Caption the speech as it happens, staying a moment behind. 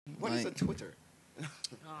What is a Twitter? Oh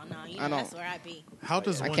no, you I know don't. that's where I be. How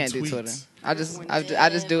does I one can't tweet? do Twitter. I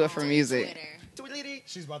just do it for music. Twitter.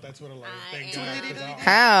 She's about that Twitter life. I Thank am. God. 'Cause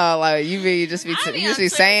How? Like you just be I be you on just be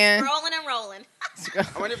Twitter saying. scrolling and rolling. I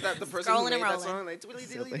wonder if the person who Scrolling made and that rolling. song, like,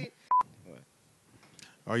 twiddly-dee-dee-dee.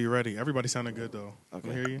 Are you ready? Everybody sounding good though. Okay. Can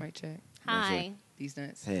I hear you? Mic check. Hi. These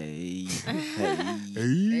nuts. Hey.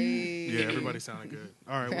 Hey. Yeah, everybody sounding good.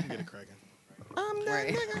 All right, we can get it cracking. Right.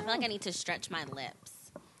 I feel like I need to stretch my lips.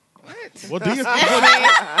 What? What do you?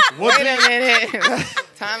 Wait a minute.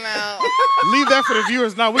 Time out. Leave that for the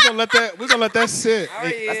viewers. Now we're gonna let that sit.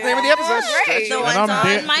 That's the name of the episode. Great. The And ones I'm on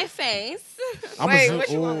dead. my face. Wait, which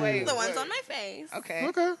one? Wait. The ones on my face. Okay.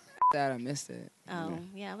 Okay. That I missed it. Oh,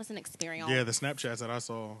 yeah, it was an experience. Yeah, the Snapchats that I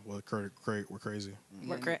saw were crazy.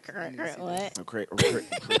 What?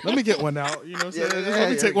 Let me get one out. You know what I'm saying? Yeah, Just let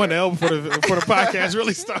me take one L before the podcast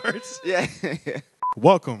really starts. Yeah.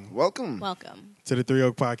 Welcome Welcome. Welcome, to the Three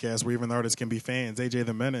Oak Podcast, where even the artists can be fans. AJ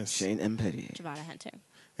the Menace. Shane M. Petty. Javada Hunter.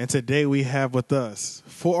 And today we have with us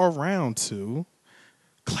for a round two.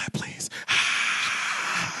 Clap, please.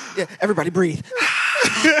 Yeah, everybody breathe.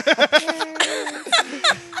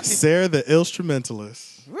 Sarah the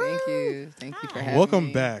llstrumentalist. Thank you for having me.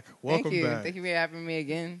 Welcome back. Welcome Thank you. back. Thank you for having me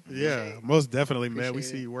again. Yeah, most definitely, man. We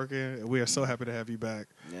Appreciate see it. you working. We are so happy to have you back.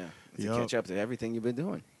 Yeah. To Yup. catch up to everything you've been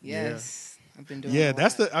doing. Yes. I've been doing Yeah, a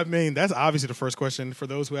that's lot. that's obviously the first question for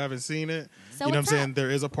those who haven't seen it. So you know what I'm what's saying? up?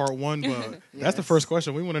 There is a part one, but that's the Yes. first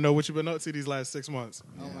question. We want to know what you've been up to these last 6 months.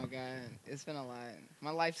 Oh my God. It's been a lot.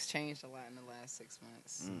 My life's changed a lot in the last 6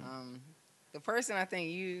 months. The person I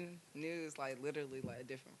think you knew is like literally like a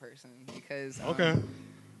different person because Okay.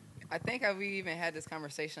 I think we even had this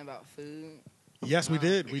conversation about food. Yes, we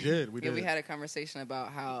did. We did. Yeah, we had a conversation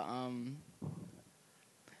about how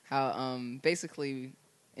basically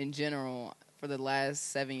in general for the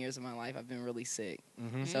last 7 years of my life I've been really sick.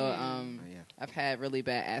 Mhm. So yeah. I've had really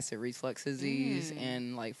bad acid reflux disease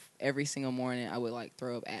and like every single morning I would like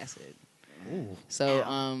throw up acid. Ooh. So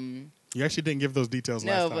You actually didn't give those details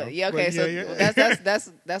last no, time. but yeah, okay. But So yeah.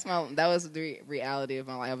 that was the reality of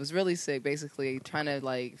my life. I was really sick, basically trying to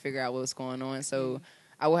like figure out what was going on. So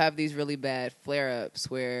I would have these really bad flare ups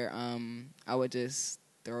where I would just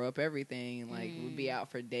throw up everything and like would be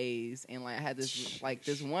out for days. And like I had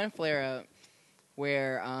this one flare up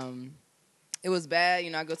where it was bad.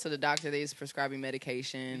 You know, I go to the doctor, they just prescribe me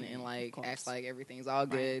medication and like act like everything's all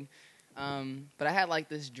good. But I had like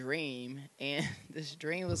this dream, and this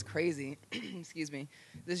dream was crazy. Excuse me.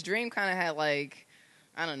 This dream kind of had like,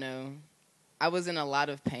 I don't know. I was in a lot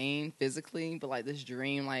of pain physically, but like this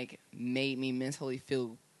dream like made me mentally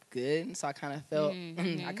feel good. So I kind of felt,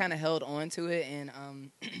 I kind of held on to it,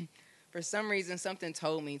 and for some reason something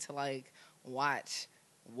told me to like watch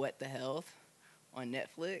What the Health on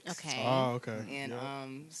Netflix. Okay. Oh, okay. And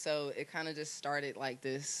Yep. so it kind of just started like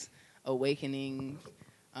this awakening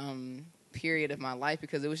period of my life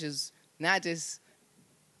because it was just not just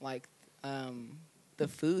like the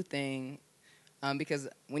food thing because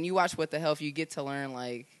when you watch What the Health, you get to learn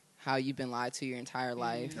like how you've been lied to your entire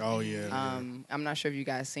life. Oh yeah. I'm not sure if you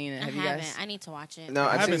guys seen it. I Have you haven't. guys? I need to watch it. No,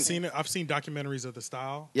 I I've haven't seen seen it. I've seen documentaries of the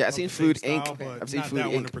style. Yeah, I've of seen the Food style, Inc. but I've seen not Food that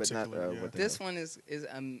one in Inc., but not, particular. Yeah. What the This one is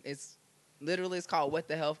it's literally it's called What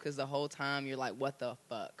the Health because the whole time you're like, what the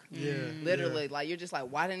fuck? Yeah. Literally, like you're just like,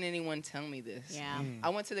 why didn't anyone tell me this? Yeah. I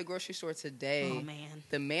went to the grocery store today. Oh man.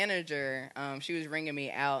 The manager, she was ringing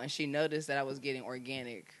me out, and she noticed that I was getting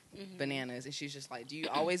organic bananas, and she's just like, "Do you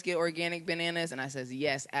always get organic bananas?" And I says,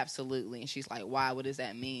 "Yes, absolutely." And she's like, "Why? What does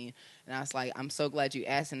that mean?" And I was like, "I'm so glad you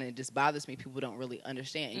asked, and it just bothers me. People don't really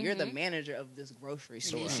understand. And you're the manager of this grocery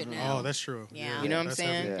store. You should know. Oh, that's true. Yeah. You know what I'm that's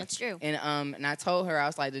saying? heavy. Yeah. That's true. And I told her, I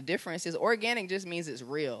was like, the difference is organic just means it's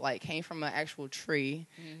real, like came from an actual tree,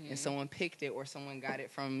 and someone picked it or someone got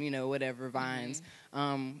it from whatever vines.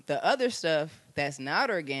 The other stuff that's not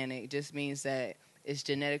organic just means that it's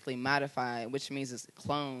genetically modified, which means it's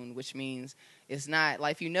cloned, which means it's not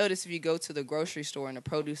like if you notice if you go to the grocery store in the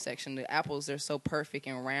produce section, the apples they're so perfect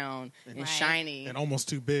and round and Right. shiny, And almost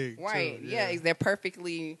too big. right? Too. Yeah, they're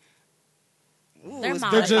perfectly. They're it's-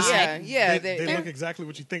 modified. They're just yeah, They they're- look exactly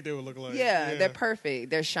what you think they would look like. Yeah, they're perfect.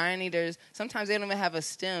 They're shiny. Sometimes they don't even have a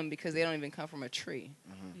stem because they don't even come from a tree.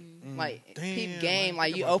 Like Damn, peep I game, didn't like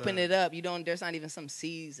think you about open that. it up, there's not even some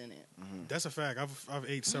seeds in it. That's a fact. I've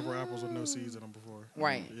ate several apples with no seeds in them before.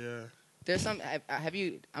 Right. Yeah. There's some. Have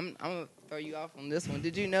you? I'm gonna throw you off on this one.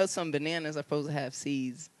 Did you know some bananas are supposed to have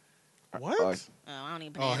seeds? What? Oh, I don't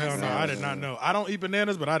eat Oh bananas. hell no! I did not know. I don't eat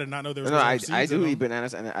bananas, but I did not know there was. No, I seeds do in eat them.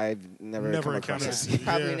 bananas, and I've never come across encountered it. seeds. You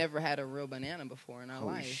probably Yeah. never had a real banana before in our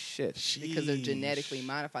Holy life shit. because they're Sheesh. genetically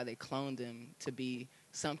modified. They cloned them to be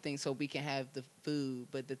something so we can have the food.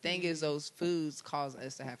 But the thing is, those foods cause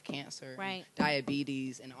us to have cancer, Right.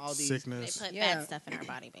 diabetes, and all these They sickness. put Yeah. bad stuff in our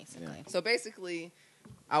body, basically. So basically,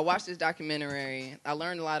 I watched this documentary. I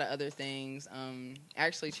learned a lot of other things.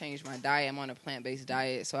 Actually changed my diet. I'm on a plant-based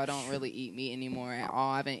diet, so I don't really eat meat anymore at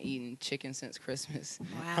all. I haven't eaten chicken since Christmas.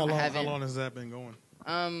 How Wow. long has that been going?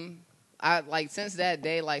 I since that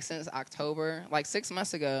day, since October, 6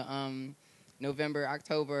 months ago, November,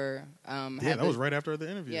 October. Yeah, that was right after the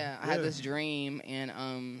interview. Yeah, I had this dream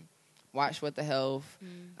and watched What the Health.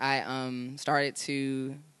 I started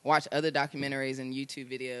to watch other documentaries and YouTube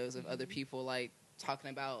videos of other people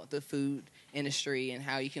talking about the food industry and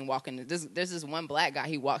how you can walk in. There's this one black guy.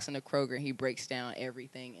 He walks in the Kroger and he breaks down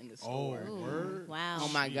everything in the store. Ooh, word? wow. Oh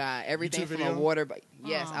my God! Everything YouTube from video? a water.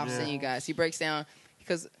 Yes, Aw. I've Yeah. seen you guys. He breaks down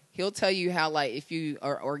because he'll tell you how if you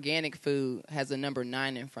are organic food has a number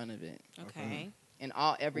 9 in front of it, Okay. and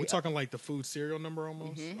We're talking like the food serial number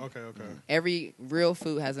almost? Mhm. Okay. every real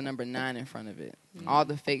food has a number 9 in front of it. All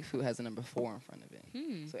the fake food has a number 4 in front of it.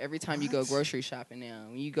 Hmm. So every time you go What? grocery shopping now,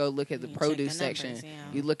 when you go look at the You check produce the numbers, section,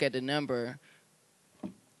 yeah. you look at the number.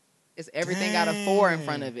 It's everything got a 4 in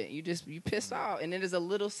front Dang. of it. You pissed off, and then there's a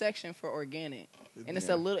little section for organic, and it's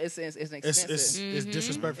Yeah. a little. It's expensive. It's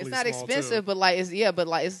disrespectfully It's not small, expensive, too. but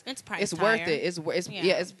It's priced it's worth higher. it. It's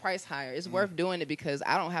Yeah. it's priced higher. It's worth doing it because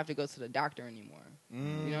I don't have to go to the doctor anymore. You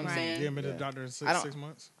know what I'm Right. saying? You haven't been to the Yeah. doctor in I don't- 6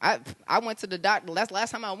 months? I went to the doctor. That's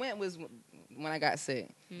last time I went was when I got sick,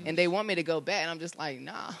 and they want me to go back, and I'm just like,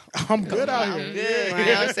 nah, I'm good out I'm here. good. Yeah. You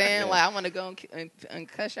know what I'm saying? Like I want to go and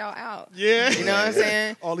cuss y'all out. Yeah. You know what I'm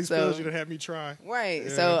saying? All these So- pills you done had me try. Right.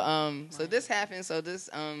 Yeah. So this happened. So this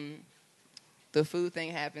the food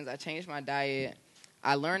thing happens. I changed my diet.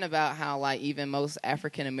 I learned about how even most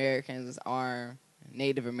African Americans are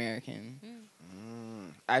Native American.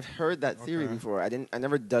 I've heard that theory Okay. before. I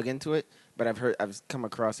never dug into it, but I've come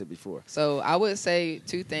across it before. So I would say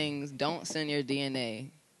 2 things: don't send your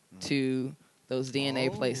DNA to those DNA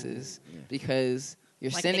places because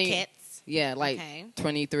you're Like sending the kits. yeah, Okay.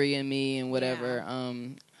 23andMe and whatever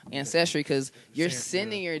ancestry because you're Same,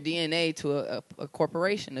 sending your DNA to a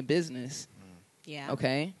corporation, a business. Yeah.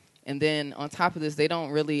 Okay, and then on top of this, they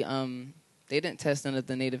don't really they didn't test none of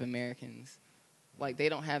the Native Americans. They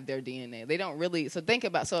don't have their DNA. They don't really. So think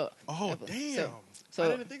about Oh, damn. so- I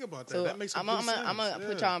didn't think about that. So That makes I'm complete sense. gonna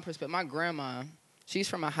put Yeah. y'all in perspective. My grandma, she's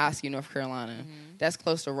from Ahoskie, North Carolina. That's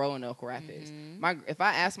close to Roanoke Rapids. If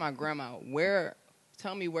I ask my grandma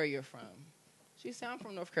tell me where you're from, she said I'm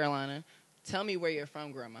from North Carolina. Tell me where you're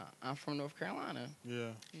from, Grandma. I'm from North Carolina.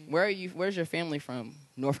 Yeah. Where are you? Where's your family from?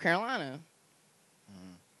 North Carolina.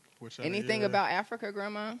 Anything yeah. about Africa,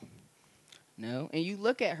 Grandma? No. And you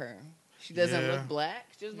look at her. She doesn't Yeah. look black.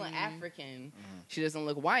 She doesn't look African. She doesn't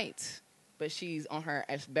look white. But she's on her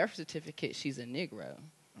birth certificate. She's a Negro.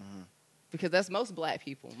 Because that's most black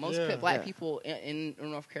people. Most Yeah. black Yeah. people in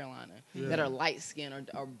North Carolina Yeah. that are light skinned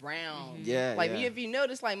or brown. Yeah, yeah. If you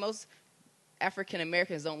notice, most African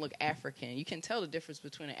Americans don't look African. You can tell the difference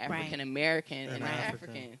between an African American and And an African.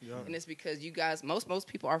 African, Yup. and it's because you guys, most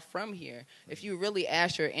people are from here. If you really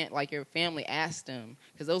ask your your family, ask them,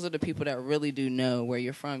 because those are the people that really do know where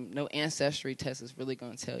you're from. No ancestry test is really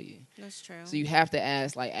going to tell you. That's true. So you have to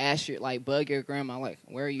ask bug your grandma,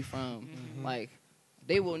 where are you from?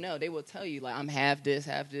 They will know. They will tell you, I'm half this,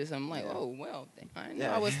 half this. I'm like, oh, well, I didn't know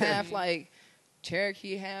Yeah. I was half,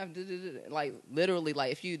 Cherokee, half, literally,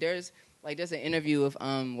 there's an interview of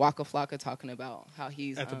Waka Flocka talking about how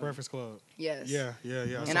he's At the Breakfast Club. Yes. Yeah.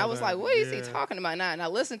 And I was like, what is he talking about now? And I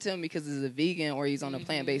listened to him because he's a vegan or he's on a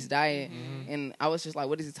plant-based diet. And I was just like,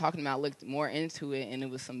 what is he talking about? I looked more into it, and it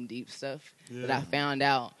was some deep stuff that I found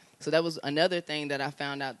out. So that was another thing that I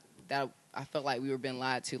found out that I felt like we were being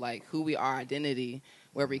lied to, who we are, identity,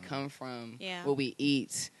 where we come from, what we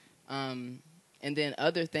eat. And then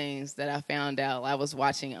other things that I found out, I was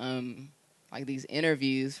watching these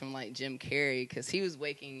interviews from Jim Carrey because he was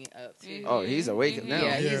waking up too. Oh, he's awakened now.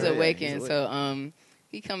 Yeah, he's Yeah. awakened. He's So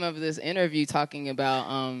he come up with this interview talking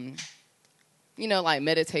about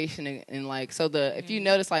meditation and if you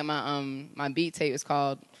notice my beat tape is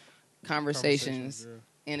called Conversations,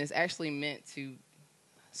 yeah. and it's actually meant to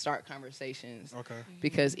start conversations Okay.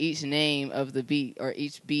 because each name of the beat or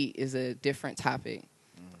each beat is a different topic.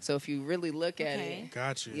 So if you really look at Okay. it,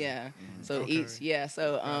 Got you. yeah. So Okay.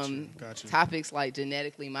 Got you. topics like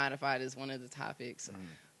genetically modified is one of the topics.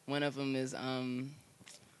 One of them is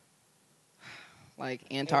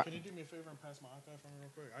Antarctica. Can you do me a favor and pass my iPad for me real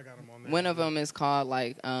quick? I got them on there. One of them is called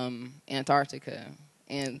Antarctica,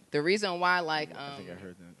 and the reason why I think I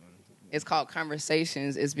heard that one. it's called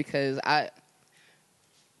Conversations is because I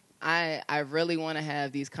really want to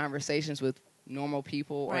have these conversations with normal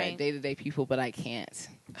people or at day-to-day people, but I can't.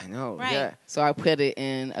 I know. Right. Yeah. So I put it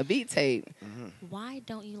in a beat tape. Mm-hmm. Why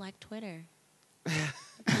don't you like Twitter?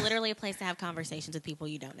 Literally a place to have conversations with people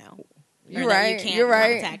you don't know. You're right. You're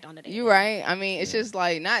right. On the You're right. I mean, it's just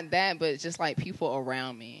like not that, but it's just like people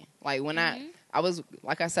around me. Like when I was,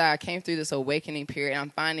 like I said, I came through this awakening period.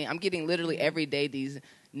 I'm getting literally every day these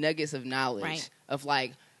nuggets of knowledge of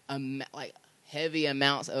like heavy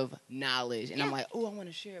amounts of knowledge, and I'm like, oh, I want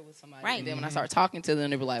to share it with somebody. Right. And then when I start talking to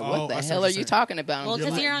them, they'll be like, what the I see hell what are you're you saying. talking about? Well,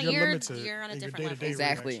 because you're limited on a in your different level. day-to-day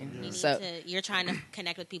Exactly. reaction, You yeah. need to, you're trying to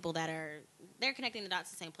connect with people that they're connecting the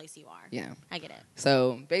dots the same place you are. Yeah. I get it.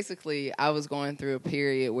 So basically, I was going through a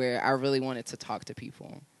period where I really wanted to talk to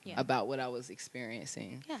people about what I was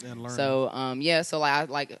experiencing. Yeah. And learn. So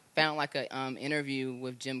I found like a interview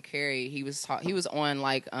with Jim Carrey. He was on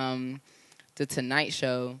like the Tonight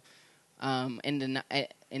Show in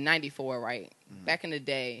 '94, right? Mm-hmm. Back in the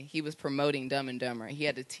day, he was promoting Dumb and Dumber. He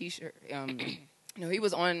had a T-shirt. He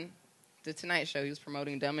was on the Tonight Show. He was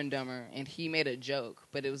promoting Dumb and Dumber, and he made a joke,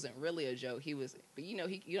 but it wasn't really a joke. But you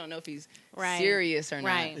don't know if he's serious or not.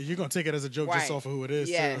 Right. You're gonna take it as a joke just off of who it is.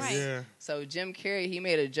 Yes. Too. Right. Yeah. So Jim Carrey, he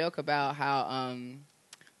made a joke about how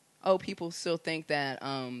people still think that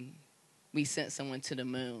we sent someone to the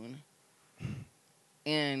moon.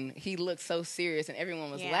 And he looked so serious, and everyone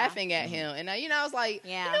was laughing at him. And I was like,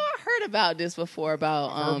 I heard about this before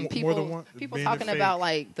about people talking about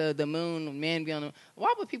like the moon, man being on the.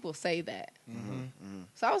 Why would people say that? Mm-hmm. Mm-hmm.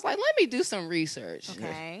 So I was like, let me do some research.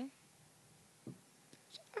 Okay.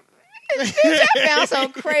 I found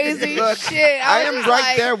some crazy shit. I am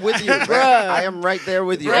right there with you, bruh. I am right there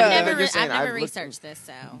with you. Bruh. I've never researched this,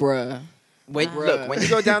 so. Bruh. Look, when you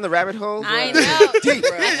go down the rabbit hole, I know. I feel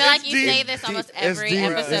like you say this almost every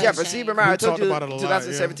episode. Yeah, but see, remember I told you about it a lot,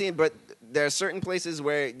 2017, but there are certain places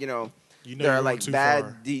where, there are like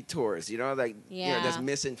bad detours, there's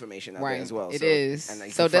misinformation out there as well. It is.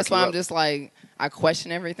 So that's why I'm just like, I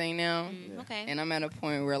question everything now. Okay. And I'm at a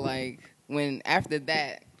point where like, after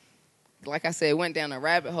that, like I said, it went down a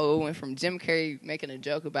rabbit hole. It went from Jim Carrey making a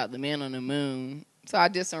joke about the man on the moon. So I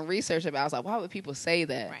did some research about it. I was like, why would people say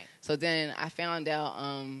that? Right. So then I found out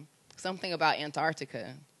something about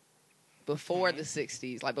Antarctica before the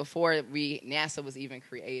 60s, like before NASA was even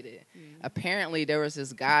created. Apparently there was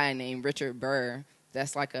this guy named Richard Burr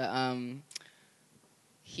that's like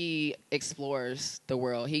he explores the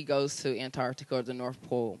world. He goes to Antarctica or the North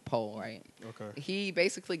Pole, right? Okay. He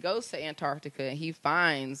basically goes to Antarctica and he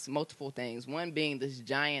finds multiple things, one being this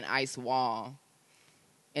giant ice wall.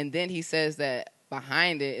 And then he says that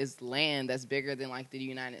behind it is land that's bigger than like the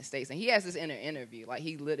United States. And he has this in an interview. Like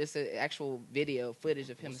it's an actual video footage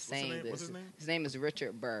of him saying this. What's his name? His name is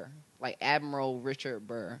Richard Burr, like Admiral Richard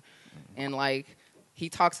Burr. And like he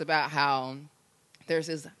talks about how there's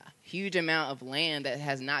this huge amount of land that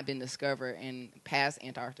has not been discovered in past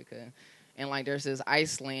Antarctica. And like there's this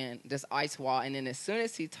ice wall. And then as soon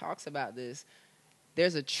as he talks about this,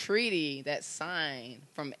 there's a treaty that's signed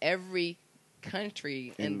from every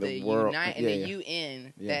country in the world,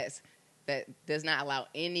 UN that does not allow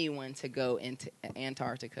anyone to go into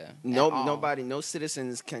Antarctica. Nobody, no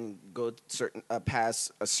citizens can go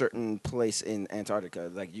past a certain place in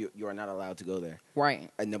Antarctica. Like you are not allowed to go there.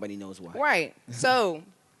 Right. And nobody knows why. Right. So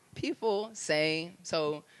people say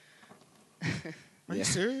so. Are you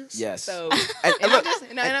serious? Yes. So and look,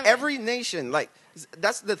 every nation, like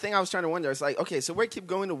that's the thing I was trying to wonder. It's like, okay, so we keep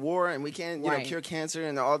going to war and we can't cure cancer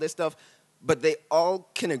and all this stuff. But they all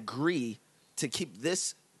can agree to keep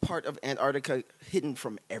this part of Antarctica hidden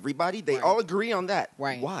from everybody. They all agree on that.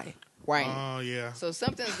 Right. Why? Right. Oh yeah. So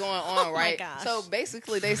something's going on, right? My gosh. So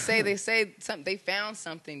basically, they found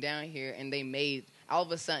something down here, and all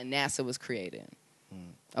of a sudden NASA was created.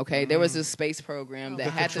 Okay, there was this space program that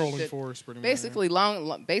had controlling force, pretty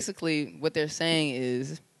much. Basically, what they're saying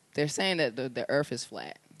is that the Earth is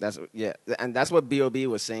flat. And that's what B.O.B.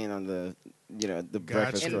 was saying on the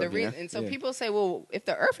Breakfast Club. And so people say, well, if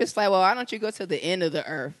the Earth is flat, well, why don't you go to the end of the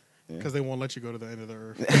Earth? Because they won't let you go to the end of the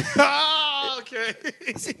Earth. Oh, okay.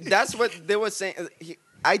 See, that's what they were saying.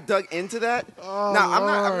 I dug into that. Oh, now I'm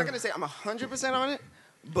not going to say I'm 100% on it,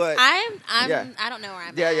 but I don't know where I'm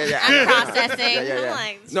at. Yeah. I'm processing. Yeah. I'm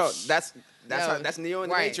like, no, that's Neo in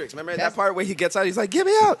the Matrix. Remember that part where he gets out? He's like, "Get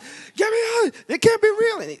me out! It can't be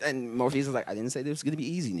real." And Morpheus is like, "I didn't say this was going to be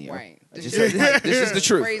easy, Neo. Right. This is the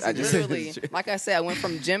truth." Crazy, literally. Like I said, I went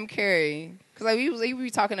from Jim Carrey because we were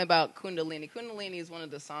talking about Kundalini. Kundalini is one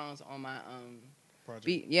of the songs on my project.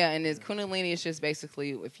 beat. Yeah, and Kundalini is just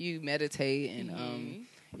basically if you meditate and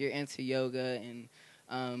you're into yoga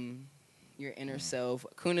and your inner self.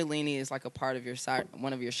 Kundalini is like a part of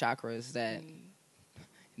one of your chakras that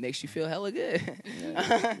makes you feel hella good.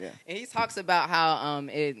 Yeah. And he talks about how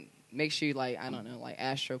it makes you like, I don't know, like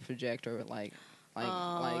astro project or like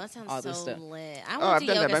that sounds all this so stuff. lit. I I've want to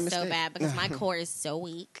do done that by yoga so mistake. bad because my core is so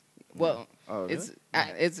weak. Well, Oh, really?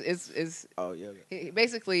 it's Oh, yeah.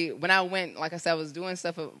 basically when I went, like I said, I was doing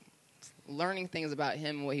stuff, learning things about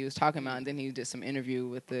him and what he was talking about, and then he did some interview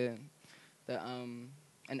with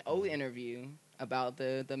an old interview about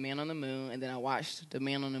the man on the moon, and then I watched the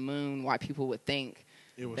man on the moon, why people would think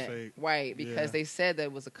It was that, fake. right? Because Yeah. they said that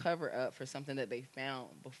it was a cover up for something that they found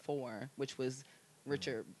before, which was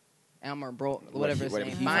Richard Elmer whatever his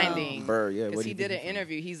name, finding. Burr, yeah. Because he did an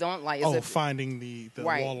interview. He's on like Finding the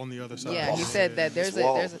right. wall on the other side. Yeah, he said that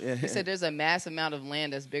He said there's a mass amount of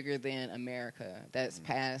land that's bigger than America that's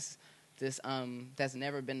past this that's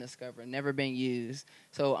never been discovered, never been used.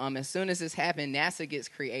 So as soon as this happened, NASA gets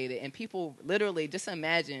created, and people literally just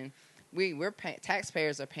imagine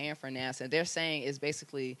taxpayers are paying for NASA. They're saying it's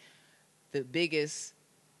basically the biggest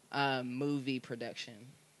movie production.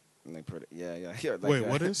 Yeah. Wait,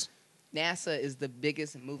 what is? NASA is the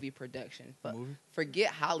biggest movie production. Movie?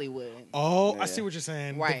 Forget Hollywood. Oh, Yeah. I see what you're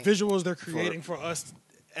saying. Right. The visuals they're creating for us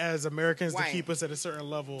as Americans Right. to keep us at a certain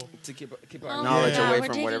level. To keep Oh our my knowledge God, away we're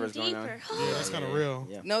from digging whatever's going deeper. on. Yeah, that's kind of real.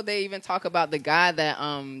 Yeah. No, they even talk about the guy that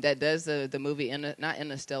that does the movie not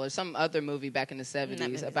Interstellar, some other movie back in the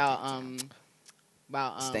 70s about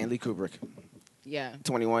Stanley Kubrick. Yeah.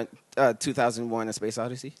 2001: A Space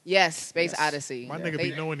Odyssey. Yes, Space Odyssey. My nigga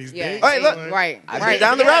be knowing these yeah, dates. Hey, look. Right. I've right. been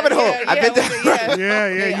down the rabbit hole. I've been down. Yeah.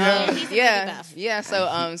 He's a movie buff. Yeah.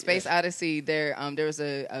 So Space Odyssey, there was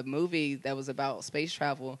a movie that was about space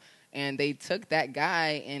travel, and they took that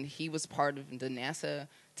guy, and he was part of the NASA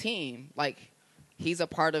team. Like, he's a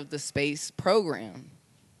part of the space program.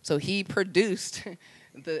 So he produced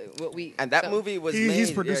movie was made.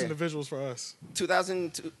 He's producing the visuals for us.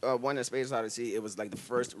 2001: A Space Odyssey. It was like the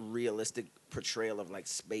first realistic portrayal of like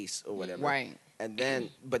space or whatever. Right. And then,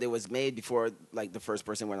 but it was made before like the first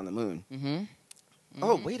person went on the moon. Mm-hmm.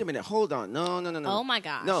 Oh, wait a minute. Hold on. No. Oh my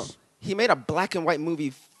gosh. No, he made a black and white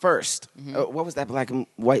movie first. Mm-hmm. What was that black and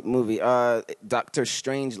white movie? Dr.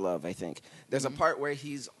 Strangelove, I think. There's a part where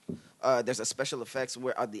there's a special effects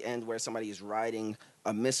where at the end where somebody is riding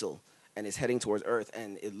a missile and is heading towards Earth,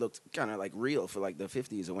 and it looked kind of like real for like the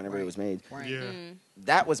 50s or whenever it was made. Right. Yeah.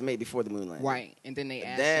 That was made before the moon landing. Right. And then they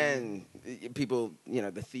asked him. Then people,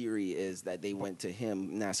 the theory is that they went to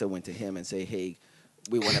him, NASA went to him and say, hey,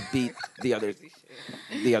 we want to beat the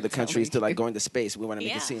other countries to like going to space. We want to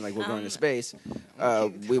make it seem like we're going to space.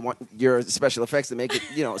 We want your special effects to make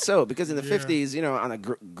it, so because in the 50s, on a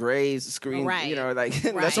gray screen, Right. Like Right.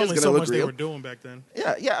 that's That's only going to so look much real. they were doing back then.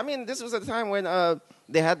 Yeah. I mean, this was at the time when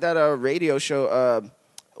they had that radio show,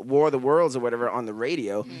 War of the Worlds or whatever, on the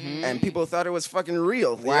radio, and people thought it was fucking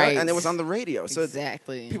real, Right. and it was on the radio. So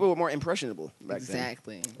Exactly. people were more impressionable back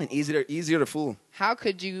Exactly. then, and easier to fool. How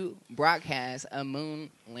could you broadcast a moon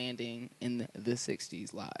landing in the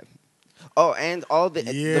 60s live? Oh, and all the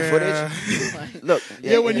footage. Look,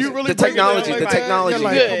 When you really the break it down technology, like the that, technology. you're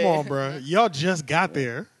like, Yeah. come on, bro. Y'all just got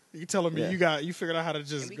there. You telling me Yeah. you figured out how to And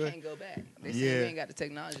just we go. can't go back. They say Yeah. we ain't got the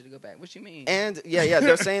technology to go back. What you mean? And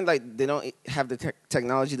they're saying like they don't have the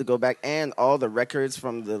technology to go back, and all the records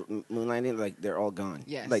from the moon landing, like they're all gone.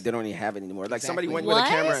 Yes. Like they don't even have it anymore. Like somebody Exactly. went with a What?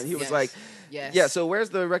 camera and he was Yes. like, Yes. yeah. So where's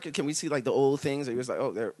the record? Can we see like the old things? And he was like,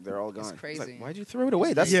 oh, they're all gone. It's crazy. like, why'd you throw it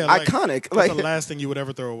away? That's like, iconic. That's Like the last thing you would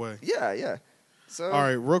ever throw away. yeah. So All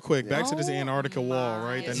right, real quick, back to this Oh Antarctica wall,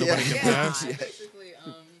 right? That my nobody Yeah. can pass. God. Basically,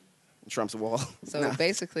 Trump's wall. so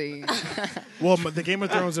basically, Well, the Game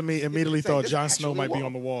of Thrones in me immediately thought this Jon Snow actually might be wall.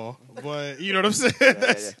 on the wall, but you know what I'm saying.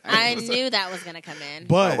 Yeah. I knew that was gonna come in.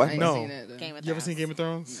 But Oh, what? I ain't no, seen it, though. Game of you ever Thrones. seen Game of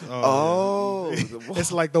Thrones? Oh, yeah. the wall.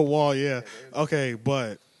 It's like the wall, yeah. Okay,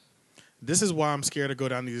 but this is why I'm scared to go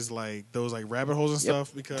down these those rabbit holes and Yep.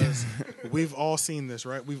 stuff, because we've all seen this,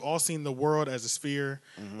 right? We've all seen the world as a sphere,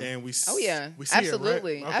 and we Oh, yeah. we see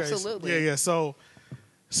Absolutely. it, right? Okay, Absolutely. yeah. So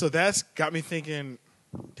that's got me thinking,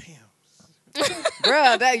 damn.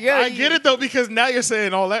 bruh, I get it though, because now you're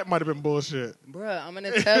saying all that might have been bullshit. Bruh, I'm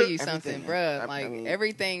gonna tell you something, Everything. bruh. I Like mean-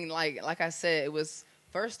 everything, like I said, it was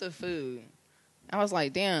first the food. I was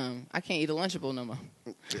like, damn, I can't eat a Lunchable no more.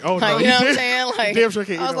 Oh Like, no, you know what I'm did. saying? Like, Damn sure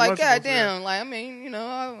can't I eat was no like, Lunchables, God yeah. damn. Like, I mean,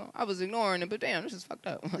 I was ignoring it, but damn, this is fucked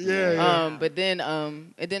up. Yeah. But then,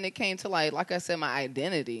 and then it came to like I said, my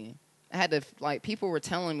identity. I had to people were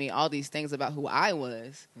telling me all these things about who I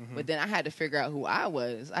was, but then I had to figure out who I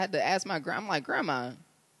was. I had to ask my grandma. I'm like, Grandma,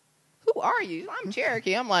 who are you? I'm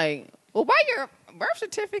Cherokee. I'm like, well, birth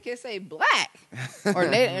certificate say black or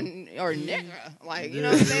nigga. Like, you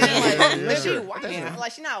know what I'm saying? Like, but she white.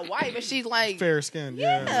 Like, she's not white, but she's like fair skin.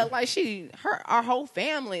 Yeah, like our whole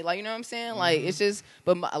family. Like, you know what I'm saying? Like, it's just,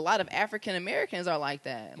 but a lot of African Americans are like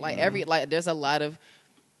that. Like there's a lot of.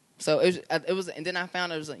 So it was, and then I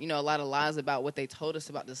found there was, you know, a lot of lies about what they told us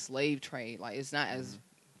about the slave trade. Like, it's not as,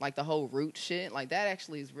 like, the whole root shit. Like, that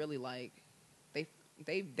actually is really, like,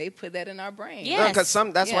 they put that in our brain. Yeah, because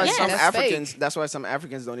that's why some Africans, fake. that's why some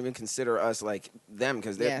Africans don't even consider us like them,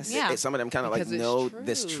 because some of them kind of like Because it's know true.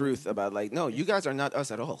 this truth about like, no, you guys are not us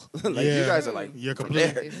at all. Like Yeah. you guys are like You're from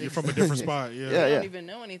complete. there. You're from a different spot. Yeah. Yeah. We don't even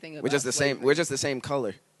know anything about We're just the same. slavery. We're just the same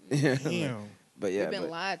color. Damn. But yeah, We've been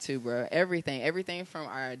lied to, bro. Everything from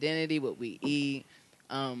our identity, what we eat,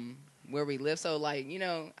 where we live. So, like,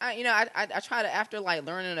 I try to, after like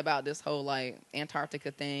learning about this whole like Antarctica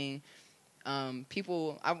thing,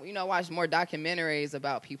 people, I watch more documentaries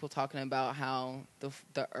about people talking about how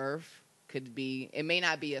the Earth could be. It may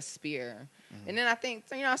not be a sphere, and then I think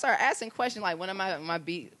I started asking questions. Like, one of my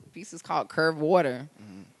pieces called "Curved Water."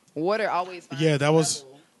 Water always. Yeah, that was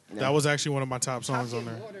actually one of my top songs on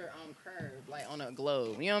there. Water curved, like on a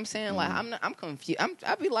globe. You know what I'm saying? Like, I'm confused.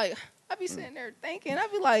 I'd be sitting there thinking.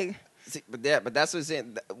 I'd be like, see, but that's what I'm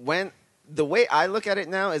saying. When the way I look at it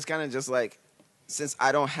now is kind of just like, since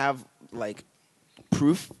I don't have like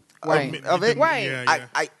proof of it, right? Yeah.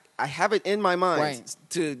 I have it in my mind Right.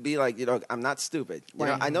 to be like, I'm not stupid. You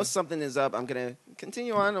know, I know something is up. I'm gonna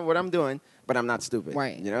continue on what I'm doing, but I'm not stupid.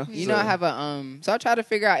 Right. You know. You know, I have a So I try to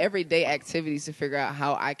figure out everyday activities to figure out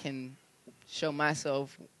how I can show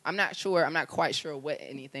myself. I'm not quite sure what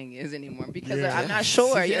anything is anymore because I'm not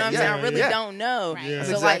sure. You know what I'm saying? I really don't know. Right. Yeah.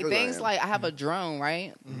 So Exactly like things like I have a drone,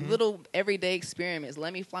 right? Little everyday experiments.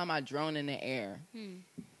 Let me fly my drone in the air.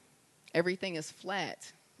 Everything is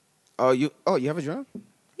flat. Oh, you have a drone?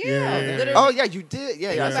 Yeah. Yeah. Literally. Oh yeah, you did. Yeah,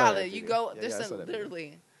 Think I saw about that it. You video. go. Yeah, There's I saw that video.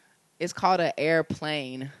 literally. It's called an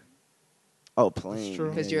airplane Oh, plane. That's true.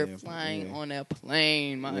 because you're flying on a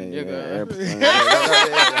plane, my nigga. Airplane.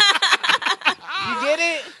 You get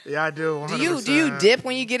it? Yeah, I do. 100%. Do you dip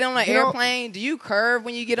when you get on an airplane? Do you curve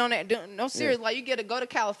when you get on that? No, seriously. Like, you go to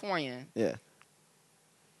California. Yeah.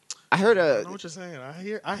 I heard I know what you're saying. I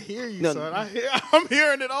hear you, No. son. I'm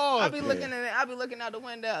hearing it all. I be looking at it. I be looking out the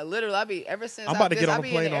window. Literally, ever since I'm about to get on I a be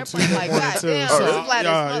in plane the on airplane Tuesday like, morning, God too. damn, So, this flattest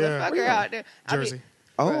yeah. motherfucker out there. Jersey.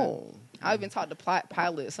 Oh. I've been taught to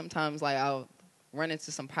pilots. Sometimes, like, I'll run into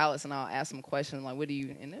some pilots and I'll ask them questions like, "What do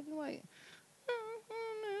you?" And they'll be like,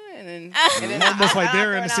 and then Almost like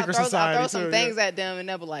they're in the secret I'll society, throw some too, things yeah. at them, and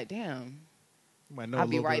they'll be like, "Damn." You might know I'll a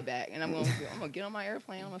be little right bit. back, and I'm gonna get on my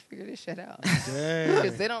airplane. I'm gonna figure this shit out Dang.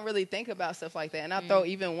 because they don't really think about stuff like that. And I throw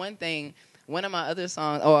even one thing. One of my other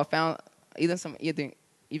songs. I found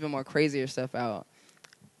even more crazier stuff out.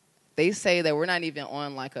 They say that we're not even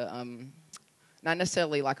on like a not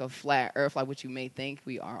necessarily like a flat Earth like what you may think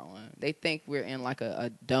we are on. They think we're in like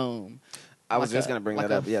a dome. I was just gonna bring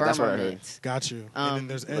that up. Yeah, that's what I heard. firmament. Got you. And then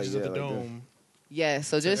there's edges of the like this. dome. Yeah,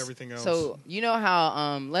 so just everything else. so you know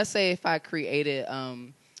how let's say if I created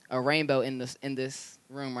a rainbow in this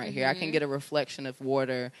room right here, I can get a reflection of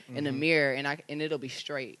water in the mirror, and it'll be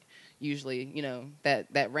straight. Usually,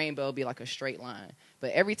 that rainbow will be like a straight line.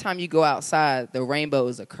 But every time you go outside, the rainbow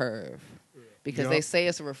is a curve because they say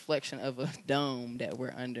it's a reflection of a dome that we're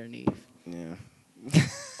underneath. Yeah.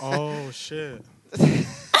 Oh shit.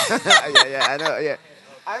 yeah, I know. Yeah.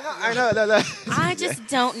 I know. No. I just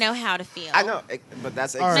don't know how to feel. I know, but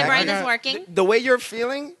that's All right, My exactly brain is working. the way you're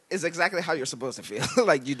feeling is exactly how you're supposed to feel.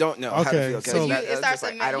 Like you don't know how to Okay, feel. 'Cause so- that- It that's starts just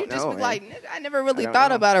like, to I don't you just know. be Man. like, "Nigga, I never really don't thought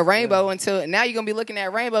know." about a rainbow until now. You're gonna be looking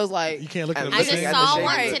at rainbows like You can't look at it. I I just looking at saw the shape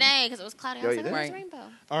one of it. today because it was cloudy. I Yo, was you like, did? "Where's Right. rainbow?"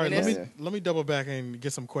 All right, Yeah. let me double back and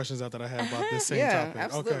get some questions out that I have about this same Yeah, topic.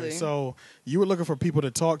 absolutely. Okay, so you were looking for people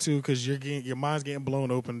to talk to because your mind's getting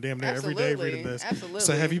blown open damn near every day Absolutely, reading this. absolutely.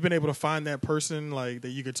 So have you been able to find that person like that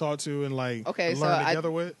you could talk to and like Okay, so learn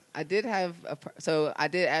together with? I did have I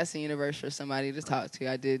did ask the universe for somebody to talk to.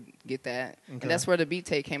 I did get that, Okay. and that's where the beat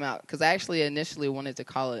tape came out. Because I actually initially wanted to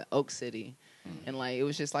call it Oak City, and like it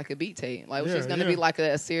was just like a beat tape. Like it was Yeah, just gonna yeah. be like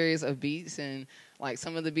a series of beats, and like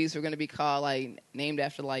some of the beats were gonna be called like named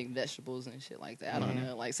after like vegetables and shit like that. I don't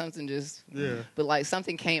know, like something just Yeah. But like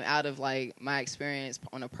something came out of like my experience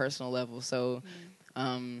on a personal level. So,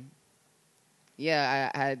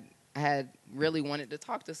 yeah, I had really wanted to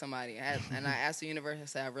talk to somebody, and I asked the universe. I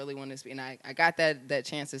said I really wanted to speak, and I got that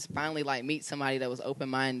chance to finally like meet somebody that was open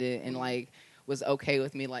minded and like was okay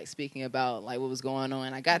with me like speaking about like what was going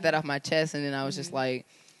on. I got that off my chest, and then I was just like,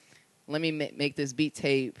 let me make this beat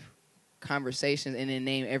tape conversations and then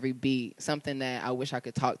name every beat, something that I wish I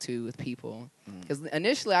could talk to with people. Because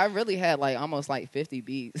initially I really had like almost like 50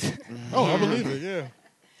 beats. Oh, I believe it. Yeah.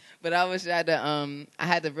 But I wish I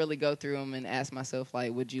had to really go through them and ask myself,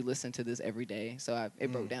 like, would you listen to this every day? So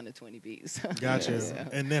it broke down to 20 beats. Gotcha. So.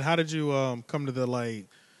 And then how did you come to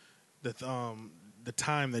the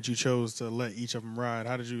time that you chose to let each of them ride?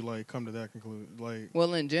 How did you like come to that conclusion? Like,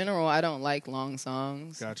 well, in general, I don't like long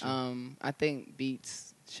songs. Gotcha. I think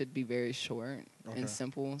beats should be very short and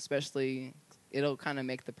simple, especially. It'll kind of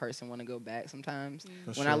make the person want to go back sometimes.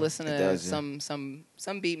 When I listen to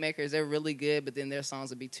some beat makers, they're really good, but then their songs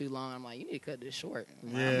will be too long. I'm like, you need to cut this short.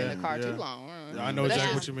 I'm in the car too long. I know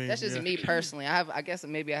exactly what you mean. That's just me personally. I guess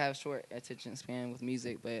maybe I have short attention span with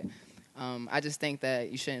music, but I just think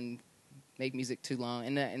that you shouldn't make music too long.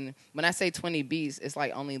 And when I say 20 beats, it's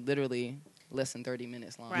like only literally less than 30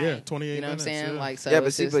 minutes long. Right. Yeah, 28 You know minutes. what I'm saying? Yeah. Like, so Yeah,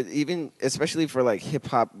 but see, but even especially for like hip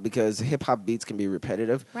hop, because hip hop beats can be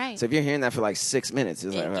repetitive. Right. So if you're hearing that for like 6 minutes,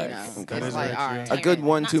 it's like, all right, That okay. is like, all right. A good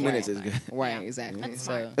Not 1-2 smart. minutes is good. Right, Yeah. exactly. That's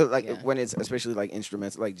So, Like yeah. when it's especially like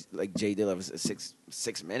instruments, like Jay Dilla was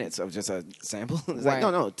 6 minutes of just a sample. It's Right.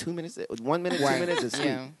 like no, 2 minutes, 1 minute, 2 minutes is sweet.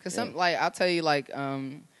 Yeah, because I'll tell you, like,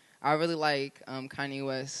 I really like Kanye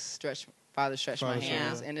West Father Stretch My Father Stretch,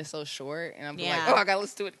 Hands, yeah. and it's so short, and I'm Yeah. like, oh, I gotta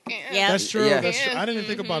listen to it again. Yeah. That's true. Yeah. That's true. I didn't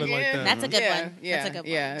think about it like that. That's a good yeah, one. Yeah, That's a good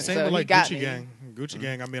one. yeah. Same So with he like got Gucci me. Gang. Gucci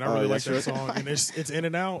Gang. I mean, I Oh, really like that's that true. song, and it's in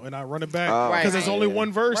and out, and I run it back Right. because it's only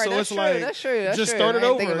one verse, Right, so that's it's true, like that's true. That's just true. start I it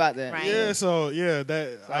didn't over. think about that. Right. Yeah, so yeah,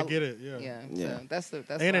 I So get it. Yeah. Yeah. So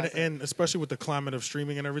that's And what I said. and especially with the climate of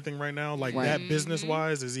streaming and everything right now, like Right. that business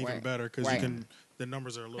wise is even Right. better because Right. the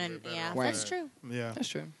numbers are a little And bit better. yeah, off Right. that's that. true. Yeah. That's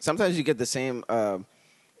true. Sometimes you get the same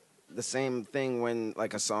thing when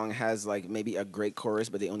like a song has like maybe a great chorus,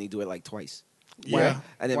 but they only do it like twice. Yeah.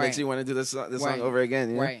 And it makes Right. you want to do the song Right. over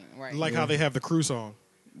again. You know? Right. Like how they have the crew song.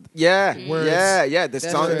 Yeah. Where Yeah. The That's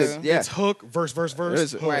song. true. Yeah. It's hook, verse, There's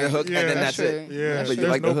hook. Right. the hook, Yeah. and then That's that's it. true. Yeah, That's But you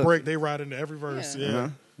there's like the no hook. break. They ride into every verse. Yeah. Yeah. Uh-huh.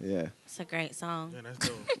 Yeah. It's a great song. Yeah, that's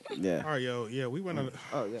dope. Yeah. All right, yo. Yeah, we went on.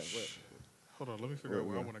 Oh yeah. Wait. Hold on, let me figure out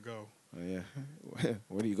where I want to go. Oh yeah.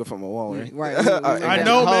 Where do you go from a wall, right? Right. I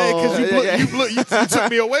know, man, because you took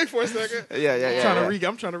me away for a second. Yeah.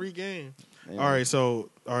 I'm trying to regain. Yeah. All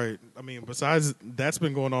right. I mean, besides that's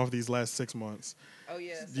been going off these last 6 months. Oh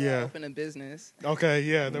yeah. So Yeah. I opened a business. Okay,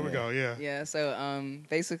 yeah, there we go. Yeah. Yeah. So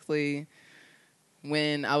basically,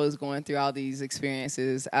 when I was going through all these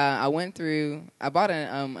experiences, I bought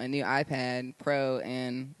a new iPad Pro,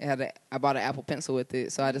 and I bought an Apple Pencil with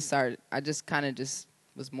it. So I just kind of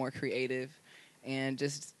was more creative and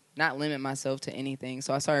just not limit myself to anything.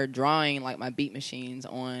 So I started drawing like my beat machines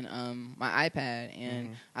on my iPad,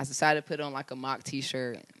 and I decided to put on like a mock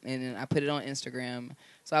T-shirt, and then I put it on Instagram.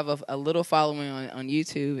 So I have a little following on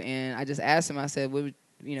YouTube, and I just asked them. I said, "What do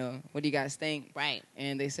you guys think?" Right.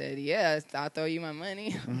 And they said, "Yeah, I'll throw you my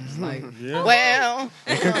money." I was like, Yeah. well,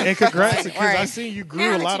 And congrats, because Right. I seen you grew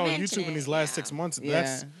Now a that lot you on mention YouTube in it, these last yeah. 6 months.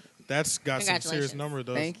 Yeah. That's got some serious Congratulations. numbers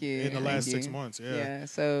though. Thank you. In the Thank last you. 6 months. Yeah.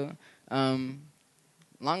 So,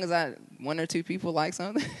 long as one or two people like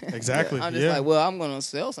something, Exactly. I'm just yeah. like, well, I'm gonna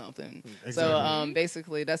sell something. Exactly. So,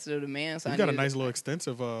 basically, that's the demand. So You I got a needed- nice little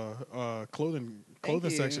extensive clothing Thank you.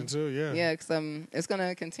 section too. Yeah. Yeah, because it's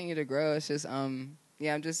gonna continue to grow. It's just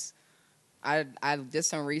I did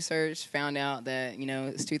some research, found out that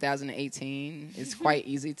it's 2018. It's quite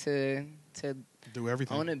easy to Do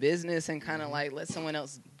everything. own a business and kind of like let someone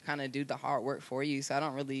else kind of do the hard work for you. So I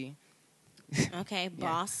don't really, Okay,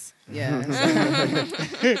 boss. yeah.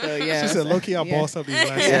 So yeah. She said, "Low key, I Yeah. bossed up these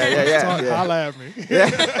last. Yeah. Holla at me."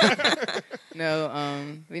 No,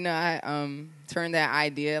 I turned that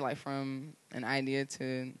idea like from an idea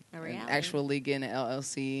to A reality. actually getting an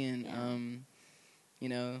LLC and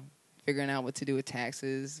figuring out what to do with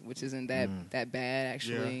taxes, which isn't that bad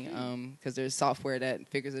actually, because there's software that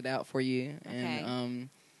figures it out for you. Okay.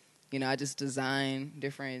 And I just design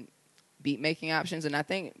different beat making options, and I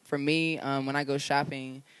think for me, when I go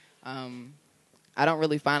shopping, I don't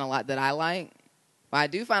really find a lot that I like. But I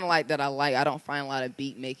do find a lot that I like. I don't find a lot of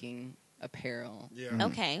beat making apparel. Yeah.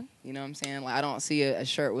 Okay. You know what I'm saying? Like I don't see a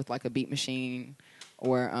shirt with like a beat machine,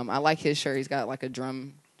 or I like his shirt. He's got like a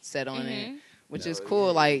drum set on it, which is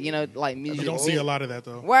cool. Like like music. You don't see a lot of that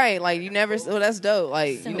though. Right? Like you never. Oh, that's dope.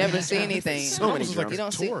 Like So you never many see drums. anything. So many Almost like You a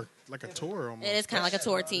don't see. tour, like a tour almost. It is kind of like a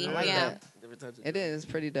tour tee. I like Yeah. that. It is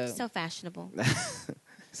pretty dope. So fashionable.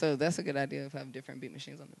 So that's a good idea of having different beat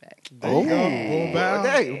machines on the back. There you go. Boom, bow.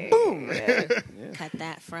 Hey, boom. Cut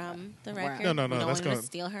that from the Right. record. No, We don't that's want him gonna- to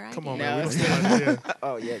steal her idea. Come on, No. man. We don't steal ideas.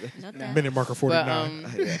 Oh yeah. Okay. Minute marker 49.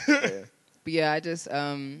 But yeah, I just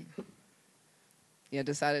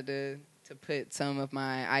decided to to put some of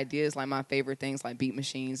my ideas, like my favorite things, like beat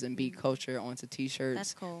machines and beat culture, onto T-shirts.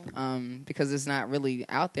 That's cool. Because it's not really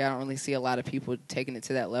out there. I don't really see a lot of people taking it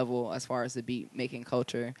to that level as far as the beat making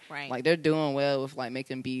culture. Right. Like they're doing well with like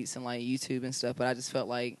making beats and like YouTube and stuff, but I just felt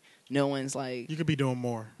like no one's like, You could be doing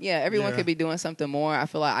more. yeah, everyone could be doing something more. I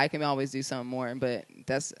feel like I can always do something more, but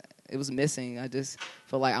it was missing. I just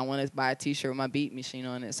feel like I want to buy a T-shirt with my beat machine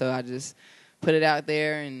on it, so I just put it out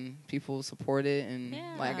there and people support it, and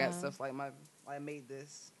like I got stuff like I made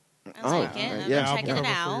this. I like it. Yeah. I'm checking it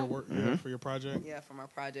out. For your work, for your project. Yeah, for my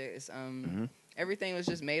project, it's everything was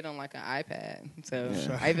just made on like an iPad. So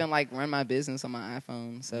I even like run my business on my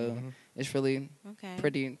iPhone. So it's really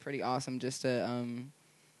pretty awesome just to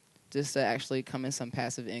actually come in some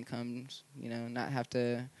passive income. You know, not have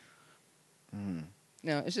to.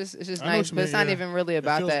 No, it's just nice, but it's not even really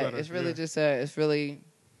about that. Better. It's really just it's really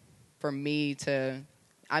for me to.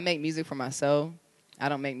 I make music for myself. I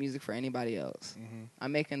don't make music for anybody else.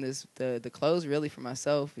 I'm making the clothes really for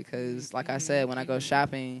myself because, like I said, when I go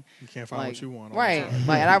shopping, you can't find what you want. Right?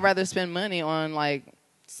 Like, and I'd rather spend money on like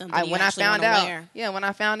when I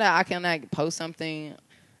found out I can like post something,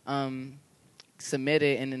 submit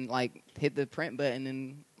it, and then like hit the print button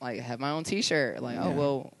and like have my own T-shirt. Like, oh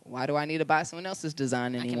well, why do I need to buy someone else's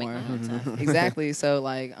design anymore? Exactly. So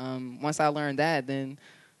like, once I learned that, then.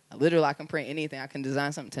 Literally, I can print anything. I can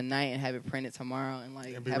design something tonight and have it printed tomorrow and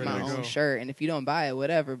like have my own shirt. And if you don't buy it,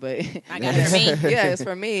 whatever. But I got it for me. Yeah, it's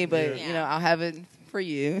for me. But you know, I'll have it for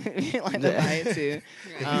you. Like to buy it too.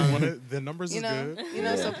 The numbers is good. You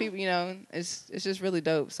know, so people, you know, it's just really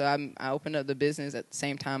dope. So I opened up the business at the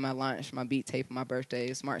same time I launched my beat tape on my birthday.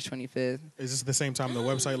 It's March 25th. Is this the same time the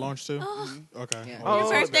website launched too? Okay. Yeah.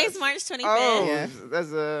 Your birthday's March 25th. Oh, Yeah.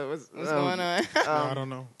 that's what's going on? I don't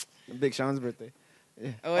know. Big Sean's birthday. Yeah.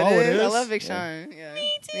 Oh, it is? I love Big Sean. Yeah.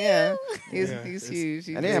 Me too. Yeah. He's huge.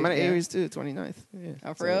 And I'm an Aries too, 29th. Yeah.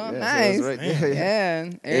 Oh, for real? Nice. So right, yeah.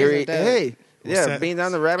 Aries. Hey. Yeah, being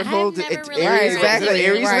down the rabbit hole. I've never really Aries, exactly.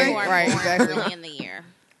 Aries thing? Right, exactly. Early in the year.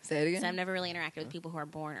 Say it again. So I've never really interacted with people who are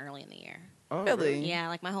born early in the year. Oh, really? Yeah,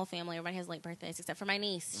 like my whole family, everybody has late birthdays except for my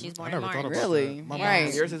niece. She's born I in never March. thought about Really? that. My Right.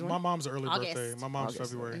 mom's, Yours is my mom's early August. birthday. My mom's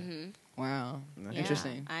August. February. Wow. Yeah.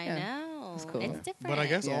 Interesting. I Yeah. know. That's cool. It's different. But I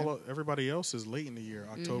guess Yeah. everybody else is late in the year.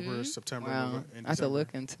 October, September, Wow. November, and I have to December.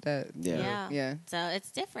 look into that. Yeah. Yeah. So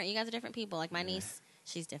it's different. You guys are different people. Like my niece,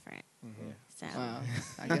 she's different. So. Wow.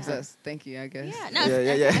 I guess that's. Thank you. I guess. Yeah, no,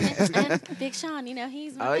 and Big Sean, you know,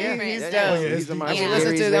 he's my favorite. he's so- dope. He's the I Yeah.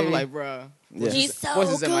 listen to them. lady. I'm like, bruh. He's so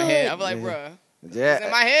Voices good. in my head. I'm like, bruh. Yeah. It's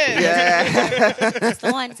in my head. Yeah. That's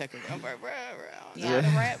the one. I'm like, bruh. Yeah.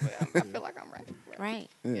 I'm rap, but I feel like I'm rapping. Right.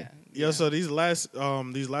 Yeah. Yeah. So these last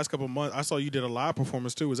couple of months, I saw you did a live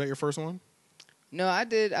performance too. Was that your first one? No, I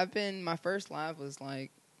did. My first live was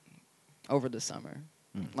like over the summer.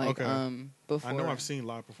 Like before. I know I've seen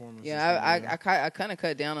live performances. Yeah, I kind of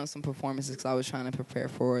cut down on some performances because I was trying to prepare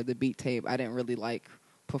for the beat tape. I didn't really like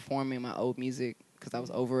performing my old music because I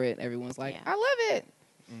was over it. Everyone's like, Yeah. I love it.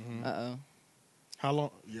 Mm-hmm. How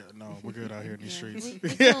long? Yeah, no, we're good out here in these streets. We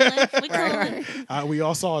coolin'. We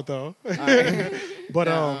all saw it though. Right. But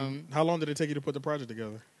how long did it take you to put the project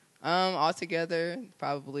together? Altogether,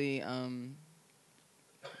 probably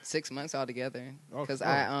 6 months altogether. Because So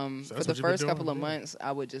for that's the what you've been first couple doing, of months,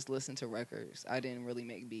 I would just listen to records. I didn't really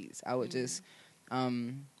make beats. I would just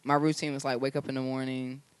my routine was like wake up in the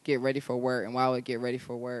morning, get ready for work, and while I would get ready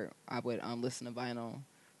for work, I would listen to vinyl,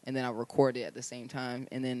 and then I would record it at the same time,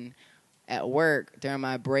 and then at work during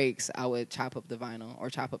my breaks, I would chop up the vinyl or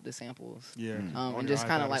chop up the samples. Yeah. And just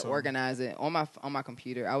kind of like organize it on my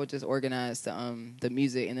computer. I would just organize the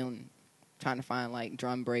music and then trying to find like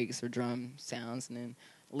drum breaks or drum sounds, and then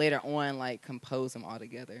later on like compose them all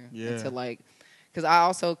together. Yeah. Into like, because I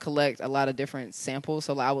also collect a lot of different samples,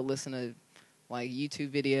 so like, I would listen to like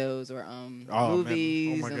YouTube videos or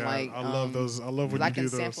movies, man. Oh my and God. like I love those. I love when you I do can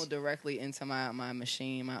those. sample directly into my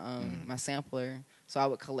machine, my sampler. So I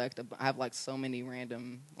would collect. I have like so many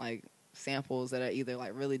random like samples that are either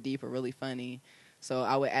like really deep or really funny. So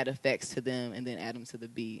I would add effects to them and then add them to the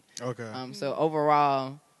beat. Okay. So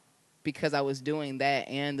overall, because I was doing that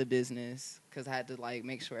and the business, because I had to like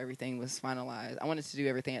make sure everything was finalized. I wanted to do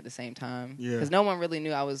everything at the same time. Yeah. Because no one really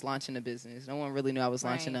knew I was launching a business. No one really knew I was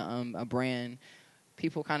launching a brand.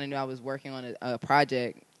 People kind of knew I was working on a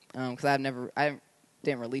project because I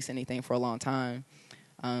didn't release anything for a long time.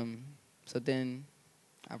 So then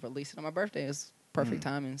I released it on my birthday. It was perfect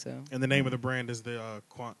timing. So. And the name of the brand is the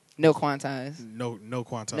No Quantize. No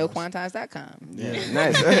Quantize. NoQuantize.com. Yeah,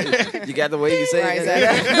 nice. You got the way you say Right,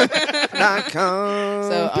 it.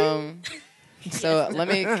 .com. So let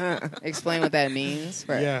me explain what that means.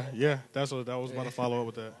 Yeah. That's what I was about to follow up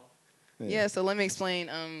with that. Yeah, so let me explain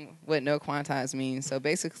what no quantize means. So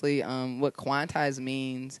basically, what quantize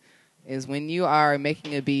means is when you are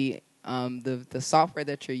making a beat, the software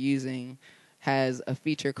that you're using has a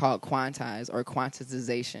feature called quantize or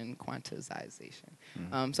quantization.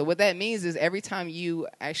 So what that means is every time you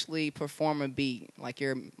actually perform a beat, like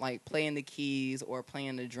you're like playing the keys or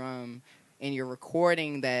playing the drum, and you're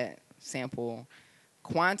recording that sample,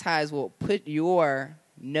 quantize will put your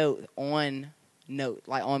note,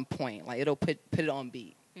 like on point. Like it'll put it on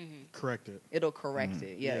beat. Mm-hmm. Correct it. It'll correct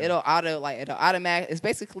it. Yeah. It'll automatic. It's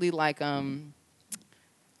basically like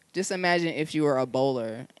just imagine if you were a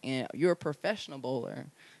bowler and you're a professional bowler,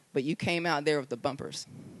 but you came out there with the bumpers.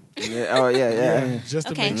 Yeah. Oh yeah. Just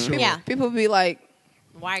to make sure. Yeah. People be like,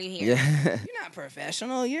 "Why are you here?" Yeah. "You're not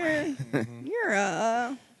professional. You're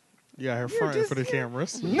Yeah, her front for the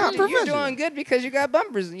cameras. Not you're professional. doing good because you got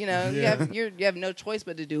bumpers. You know, Yeah. you have no choice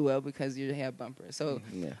but to do well because you have bumpers." So,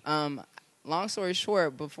 long story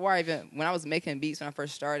short, when I was making beats when I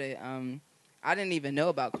first started, I didn't even know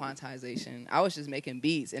about quantization. I was just making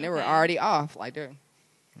beats, and they were already off. Like they're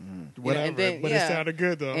Whatever, but it sounded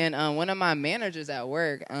good though. And one of my managers at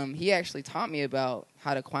work, he actually taught me about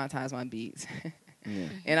how to quantize my beats.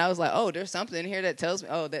 And I was like, oh, there's something in here that tells me,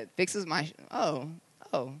 that fixes my,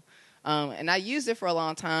 and I used it for a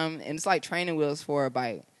long time, and it's like training wheels for a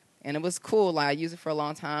bike. And it was cool. Like I used it for a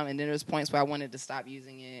long time, and then there was points where I wanted to stop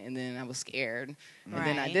using it, and then I was scared. Right.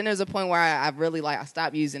 And then there was a point where I really I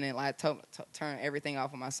stopped using it. Like I turned everything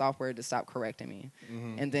off of my software to stop correcting me.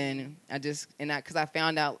 And then because I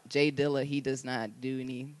found out Jay Dilla, he does not do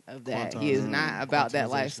any of that. He is not about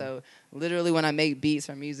that life. So literally, when I make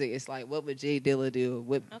beats or music, it's like, what would Jay Dilla do?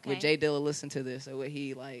 Would Jay Dilla listen to this, or would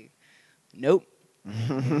he like? Nope.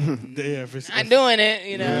 I'm doing it.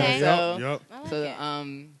 You know. Okay.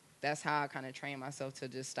 So that's how I kind of trained myself to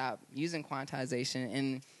just stop using quantization.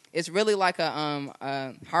 And it's really like a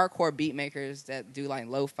hardcore beat makers that do like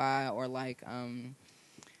lo-fi or like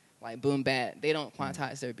boom bap. They don't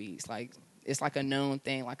quantize their beats. Like it's like a known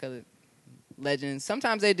thing, like a legend.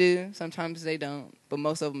 Sometimes they do, sometimes they don't, but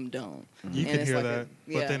most of them don't. You can hear like that,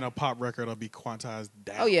 but then a pop record will be quantized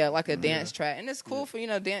down. Oh yeah, like a dance track, and it's cool for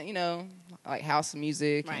like house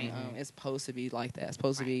music. Right. And, it's supposed to be like that. It's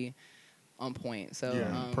supposed to be on point.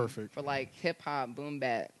 So perfect. For like hip hop, boom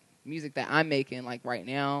bap music that I'm making, like right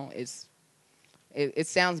now, it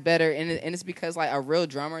sounds better, and it's because like a real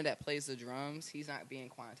drummer that plays the drums, he's not being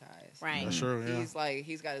quantized. Right. For sure, yeah. He's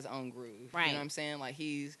like got his own groove. Right. You know what I'm saying? Like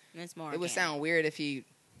It's more it would organic. sound weird if he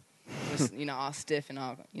was all stiff and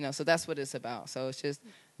all, so that's what it's about. So it's just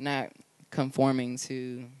not conforming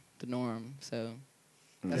to the norm. So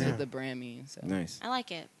that's what the brand means. So. Nice. I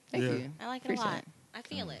like it. Thank you. I like it Appreciate a lot. I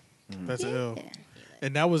feel it. That's ill. I feel it.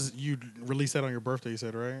 And that was, you released that on your birthday, you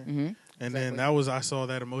said, right? Mm-hmm. And then I saw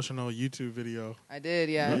that emotional YouTube video. I did,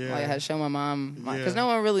 yeah. Like I had to show my mom, because no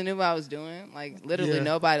one really knew what I was doing. Like literally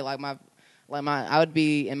nobody. I would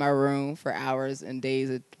be in my room for hours and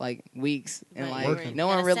days, like weeks, and like no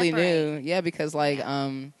one really knew. Yeah, because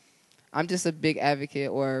I'm just a big advocate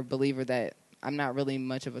or believer that I'm not really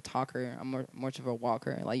much of a talker. I'm more much of a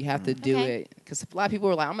walker. Like you have to do it, because a lot of people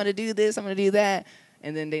are like, I'm gonna do this, I'm gonna do that.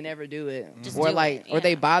 And then they never do it. Just or do like, it, or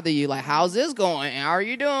they bother you, like, how's this going? How are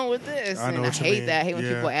you doing with this? I know and I what you hate mean. that. I hate when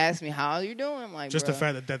Yeah. people ask me, how are you doing? I'm like, Just bruh, the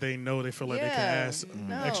fact that they know, they feel like they can ask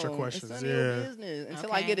extra no, questions. It's none of your business.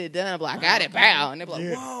 Until I Okay. get it done, I'm like, I got it, bow. And they're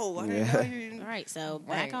like, whoa, I didn't know you. All right, so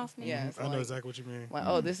back off me. Yeah, so I know like, exactly what you mean. like,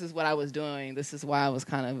 oh, this is what I was doing. This is why I was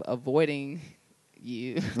kind of avoiding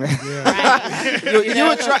you. Yeah. You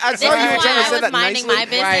were trying. I This saw is you were why trying to I say was that minding nicely. my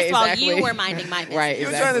business Right, while exactly. you were minding my business. Right, You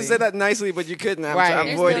were trying to say that nicely, but you couldn't. I'm Right. I'm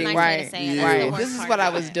There's no avoiding. nice way right, to say it. That's the right. worst This is part what I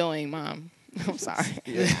about was it. doing, Mom. I'm sorry.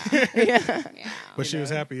 Yeah. Yeah. But she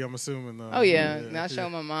was happy, I'm assuming, though. Oh yeah, and I showed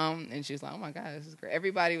my mom, and she was like, "Oh my god, this is great."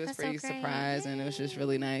 Everybody was That's so pretty great. surprised, and it was just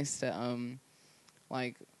really nice to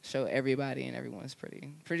like show everybody, and everyone's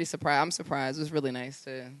pretty surprised. I'm surprised. It was really nice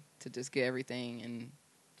to just get everything, and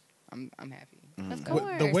I'm happy. Of What-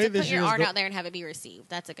 course. the way to this put your year is art go- out there and have it be received.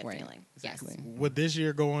 That's a good Right, feeling. exactly. Yes. With this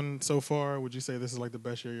year going so far, would you say this is like the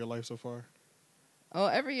best year of your life so far? Oh,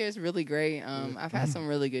 every year is really great. I've had some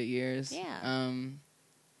really good years. Yeah.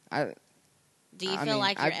 Do you I feel mean,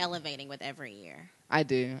 like you're I- elevating with every year? I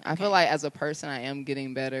do. I feel like as a person, I am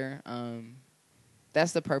getting better.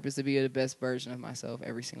 That's the purpose, to be the best version of myself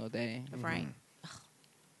every single day. Right.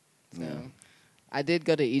 So, I did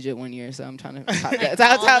go to Egypt one year, so I'm trying to top Like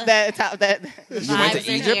that. Top that. The You went to vibes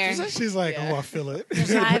are Egypt, here. you said? She's like, Yeah. oh, I feel it. The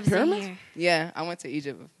vibes are here. Yeah, I went to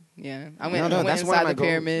Egypt. Yeah, I No, went that's one of inside my the goals.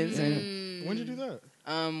 pyramids. And When did you do that?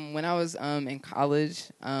 when I was in college,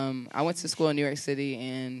 I went to school in New York City,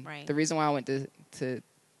 and Right. the reason why I went to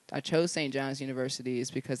chose St. John's University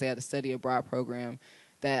is because they had a study abroad program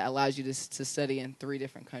that allows you to study in 3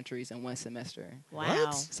 different countries in 1 semester. Wow.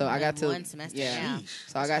 What? So I got to 1 semester. Yeah.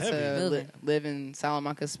 So I got to heavy. live in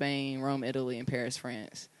Salamanca, Spain, Rome, Italy, and Paris,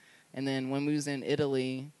 France. And then when we was in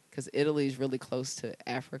Italy, because Italy is really close to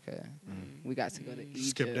Africa, we got to go to Egypt.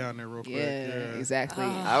 Skip down there real quick. Yeah, exactly.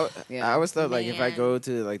 I always thought like if I Man. go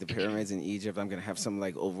to like the pyramids in Egypt, I'm gonna have some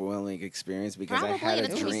like overwhelming experience because Probably. I had a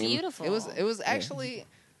It's gonna be dream. beautiful. It was actually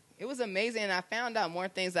it was amazing, and I found out more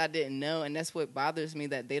things I didn't know, and that's what bothers me,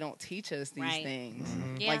 that they don't teach us these Right. things.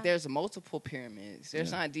 Yeah. Like there's multiple pyramids.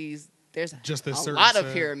 There's not these. There's Just this a certain lot of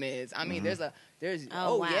set. pyramids. I mean, there's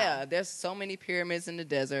Oh, wow. yeah, there's so many pyramids in the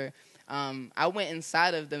desert. I went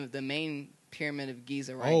inside of the main pyramid of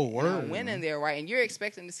Giza, right? Oh, And word. I went in there, right? And you're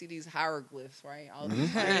expecting to see these hieroglyphs, right? All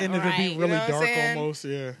these And it'd be Right. really You know what I'm dark saying? almost,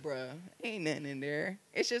 yeah. bruh, ain't nothing in there.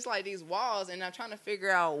 It's just like these walls, and I'm trying to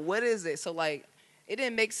figure out what is it. So like, it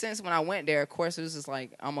didn't make sense when I went there. Of course, it was just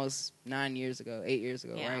like almost 8 years ago,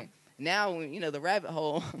 Yeah. right? Now, when, the rabbit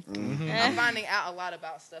hole, Mm-hmm. I'm finding out a lot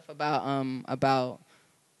about stuff about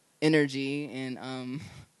energy, and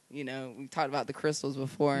we talked about the crystals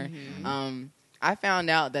before. I found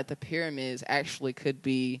out that the pyramids actually could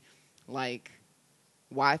be like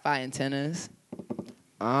Wi-Fi antennas.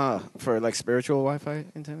 For like spiritual Wi-Fi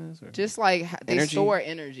antennas, or? Just like they Energy? store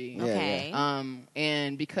energy. Yeah, Okay.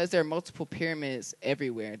 And because there are multiple pyramids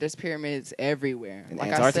everywhere, there's pyramids everywhere. In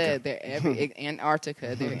like Antarctica. I said, they're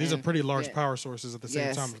Antarctica. These are pretty large yeah. power sources at the same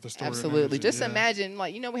Yes, time. With the story of absolutely. energy, Just yeah. imagine,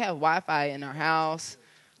 like, we have Wi-Fi in our house.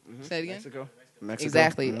 Say it again. Mexico.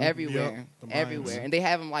 Exactly, Mhm. everywhere, Yep, the everywhere, Mayans. and they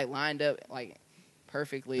have them like lined up like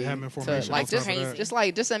perfectly. They have 'em in So, formation like on top of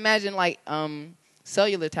that. just imagine like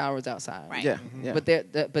cellular towers outside. Right. Yeah, yeah. But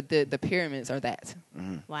the pyramids are that.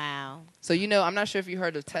 Wow. So I'm not sure if you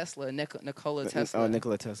heard of Tesla, Nikola Tesla. Oh,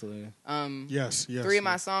 Nikola Tesla. Yeah. Yes. 3 of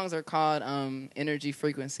my songs are called Energy,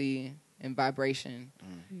 Frequency, and Vibration.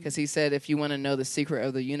 Because he said if you want to know the secret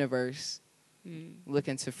of the universe, look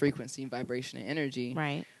into frequency, vibration, and energy.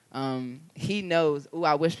 Right. He knows. Ooh,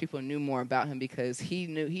 I wish people knew more about him because he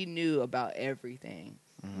knew about everything.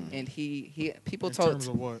 And people In told terms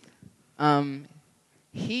of what?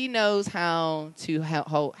 he knows how to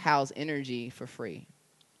house energy for free.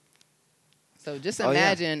 So just Oh,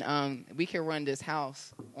 yeah. imagine we can run this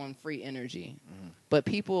house on free energy, but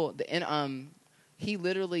people, he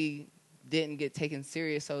literally didn't get taken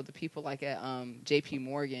serious. So the people like at J.P.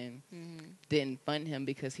 Morgan didn't fund him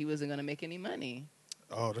because he wasn't going to make any money.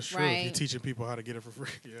 Oh, that's true. Right. You're teaching people how to get it for free.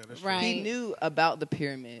 Yeah, that's Right. He knew about the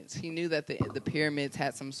pyramids. He knew that the pyramids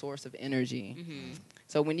had some source of energy.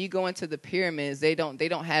 So when you go into the pyramids, they don't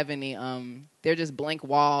have any. They're just blank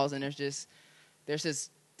walls, and there's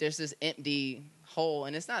this empty hole,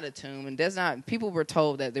 and it's not a tomb. And there's not. People were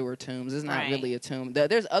told that they were tombs. It's not Right. really a tomb.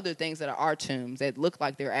 There's other things that are tombs that look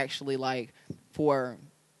like they're actually like for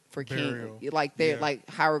Burial. king, like they're Yeah. like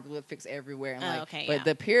hieroglyphics everywhere. And Oh, like, okay, but yeah.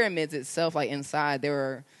 the pyramids itself, like inside,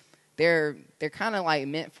 they're kind of like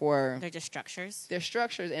meant for. They're just structures. They're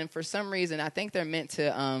structures, and for some reason, I think they're meant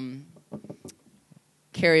to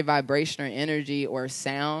carry vibration or energy or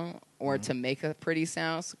sound, or to make a pretty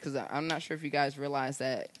sound. Because I'm not sure if you guys realize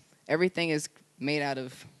that everything is made out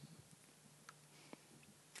of.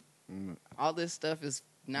 All this stuff is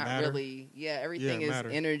not Matter? really. Yeah, everything Yeah, is matter.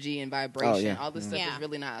 energy and vibration. yeah. All this stuff Yeah. is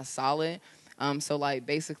really not solid. So, like,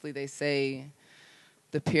 basically, they say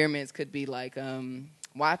the pyramids could be like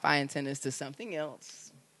Wi-Fi antennas to something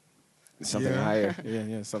else. Something Yeah. higher.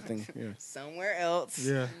 Yeah, something. Yeah. Somewhere else.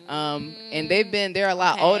 Yeah. And they're a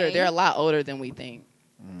lot Okay. older. They're a lot older than we think.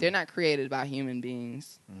 They're not created by human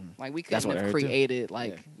beings. Like we That's couldn't what I have heard, too. created.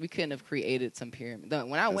 Yeah. We couldn't have created some pyramid.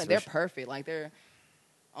 When I That's went, for they're sure. perfect. Like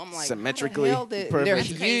I'm like Symmetrically how the hell perfect. they're That's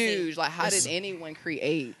crazy. huge. Like how did anyone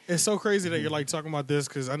create? It's so crazy that you're like talking about this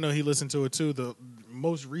because I know he listened to it too. The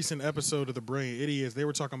most recent episode of The Brain Idiots, they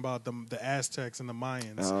were talking about the Aztecs and the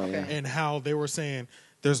Mayans Oh, yeah. Okay. and how they were saying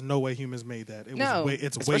there's no way humans made that. No.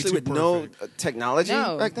 It's way Especially too with perfect. no technology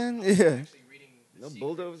No. back then. Yeah. Actually reading No The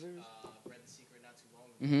bulldozers? Read The Secret not too long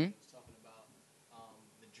ago. Mhm. It was talking about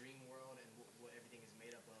the dream world and what everything is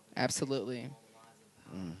made up of. And Absolutely. along the lines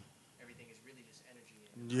of how everything is really just energy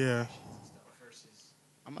and Yeah. stuff versus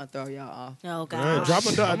I'm gonna throw y'all off. Oh Go ahead, God. drop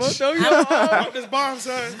a dot. I'm gonna throw y'all off. Drop this bomb,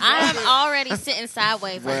 son. I am already sitting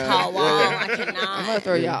sideways like Paul Wall. I cannot. I'm gonna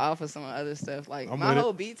throw y'all off with some other stuff. Like I'm my with it.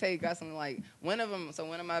 whole beat tape got something like one of them. So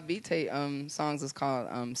one of my beat tape songs is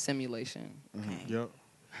called Simulation. Yep.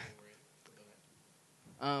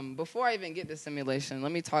 Before I even get to Simulation,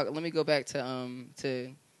 let me go back to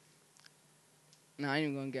No, I ain't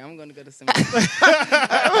even gonna get. I'm gonna go to Simulation.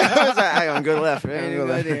 I am good left. I ain't even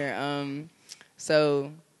go there.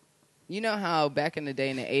 So you know how back in the day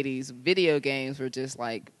in the 80s, video games were just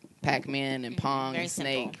like Pac-Man and Pong Very and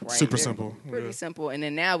Snake, simple. right? Super They're simple. pretty Yeah. simple. And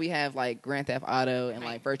then now we have like Grand Theft Auto and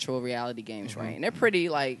like virtual reality games, right? And they're pretty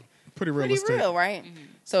Realistic. real, right?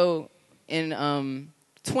 So in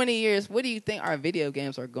 20 years, what do you think our video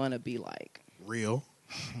games are gonna be like? Real.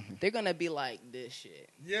 They're gonna be like this shit.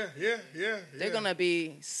 Yeah. They're gonna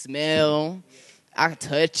be smell. I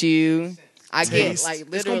touch you. I Taste. get like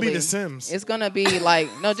literally. It's gonna be The Sims. It's gonna be like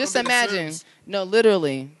no. Just gonna be The imagine. Sims. No,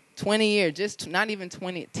 literally. 20 years, just not even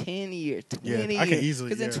 20, 10 years, 20 Yeah, years. I can easily,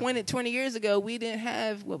 Because in 20 years ago, we didn't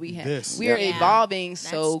have what we have. This. We are Yeah. evolving That's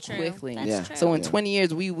so true. quickly. That's true. So in 20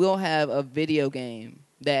 years, we will have a video game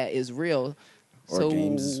that is real. Or so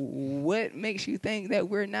games. what makes you think that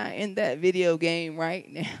we're not in that video game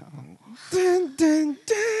right now? Dun, dun,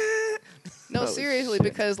 dun. No, Oh, seriously, shit.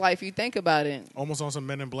 because like if you think about it, Almost on some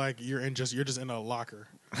Men in Black. You're just in a locker.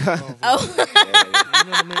 Oh, You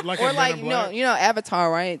know what I mean? Like or in like Men in Black. you know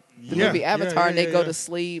Avatar, right? The Yeah, movie Avatar, yeah, and they yeah, go yeah. to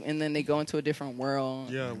sleep, and then they go into a different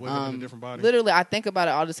world. Yeah, living in a different body. Literally, I think about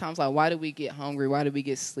it all the time. It's like, why do we get hungry? Why do we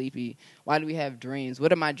get sleepy? Why do we have dreams?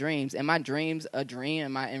 What are my dreams? Am my dreams a dream?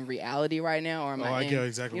 Am I in reality right now, or am I? I in, get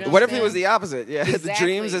exactly you what know What I'm if it was saying? the opposite? Yeah, the Exactly.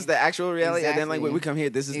 dreams is the actual reality, and then like when we come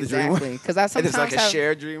here, this is the dream. Exactly, because I And sometimes it's like a have,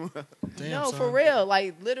 shared dream. Damn, no, son. for real,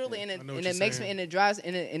 like literally, and I it know what and you're it makes me saying. and it drives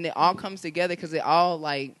and it all comes together because it all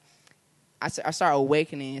like I start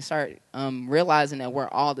awakening and start realizing that we're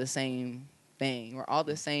all the same thing. We're all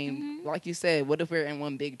the same. Like you said, what if we're in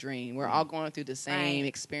one big dream? We're all going through the same Right.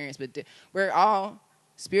 experience, but we're all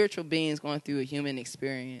spiritual beings going through a human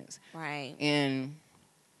experience. right. And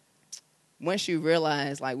once you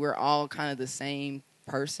realize like we're all kind of the same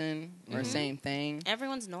person or same thing,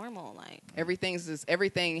 Everyone's normal. Like,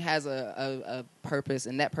 everything has a purpose,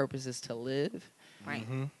 and that purpose is to live. right.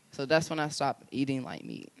 Mm-hmm. So that's when I stopped eating like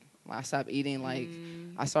meat. I stopped eating like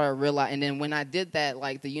I started realizing, and then when I did that,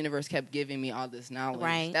 like the universe kept giving me all this knowledge.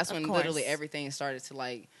 Right, That's of when course. literally everything started to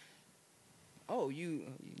like, oh, you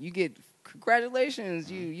get congratulations,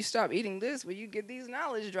 you stop eating this, but you get these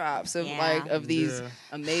knowledge drops of Yeah. like of these Yeah.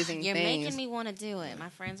 amazing You're things. making me want to do it. My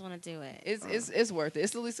friends want to do it. It's worth it.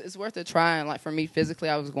 It's at least it's worth a try. And like for me physically,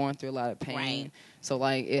 I was going through a lot of pain. Right. So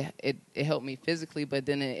like it helped me physically, but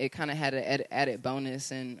then it kind of had an added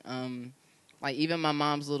bonus, and like even my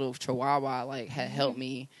mom's little chihuahua like had helped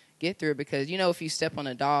me get through it, because you know if you step on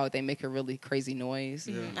a dog, they make a really crazy noise.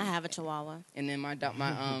 I have a chihuahua. And then my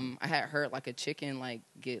I had heard like a chicken like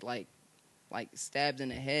get like stabbed in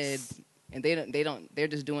the head, and they're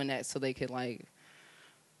just doing that so they could like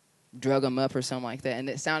drug them up or something like that, and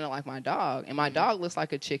it sounded like my dog, and my dog looks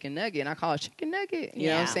like a chicken nugget, and I call it chicken nugget. You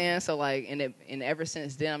know what I'm Yeah. saying? So like, and ever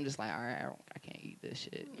since then, I'm just like, all right, I can't eat this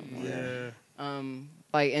shit. Yeah.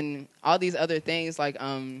 Like, and all these other things, like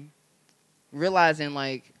realizing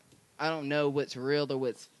like I don't know what's real or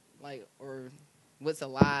what's like or what's a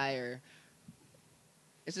lie, or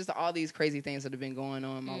it's just all these crazy things that have been going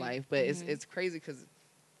on in my life. But it's crazy because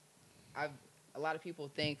a lot of people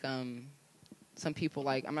think some people,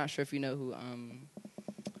 like, I'm not sure if you know who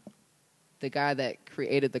the guy that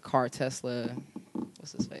created the car Tesla,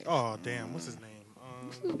 what's his face? Oh damn, what's his name?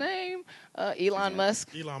 What's his name? Elon Musk.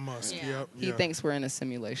 Elon Musk. Yeah. Yep. He yeah. thinks we're in a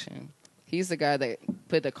simulation. He's the guy that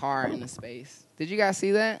put the car into space. Did you guys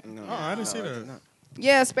see that? No, Oh, I didn't see I that. did not.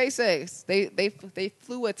 Yeah, SpaceX. They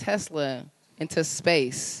flew a Tesla into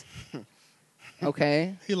space.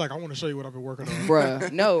 Okay, He like, I want to show you what I've been working on.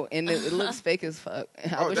 bruh. No, and it looks fake as fuck.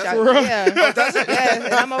 I wish that's I. for real? Yeah, yes.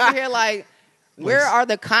 And I'm over here like, where are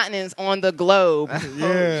the continents on the globe?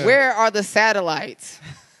 Yeah. Where are the satellites?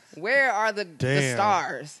 Where are the Damn.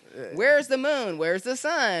 stars? Where's the moon? Where's the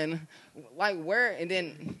sun? Like where? And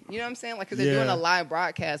then you know what I'm saying? Like, 'cause they're doing Yeah. a live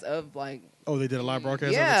broadcast of like. Oh, they did a live broadcast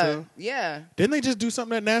of it Yeah, too? yeah. Didn't they just do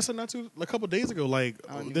something at NASA a couple days ago? Like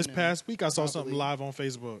I don't this even know. past week, I saw something Probably. live on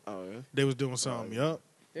Facebook. Oh yeah. They was doing something. Yup.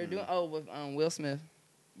 They're doing with Will Smith.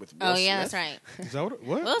 With Oh, Will yeah, Smith? that's right. Is that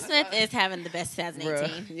what? Will Smith is having the best Bruh.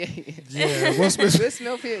 2018. Yeah. Yeah. Will Smith. Will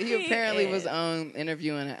Smith, he apparently was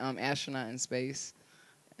interviewing an astronaut in space.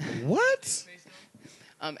 What?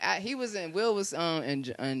 He was in. Will was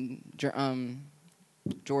in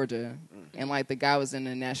Georgia, and like the guy was in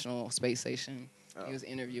the National Space Station. He was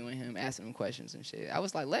interviewing him, asking him questions and shit. I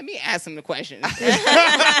was like, let me ask him the questions.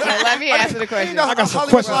 Let me ask him the questions. know I got some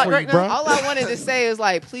Hollywood questions Rock for right you, now? bro. All I wanted to say is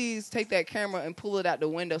like, please take that camera and pull it out the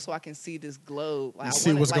window so I can see this globe. Like, You I see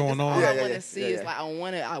wanna, what's like, going that's on. All Yeah, I yeah, want yeah. to see Yeah, is yeah. like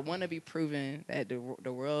I want to be proven that the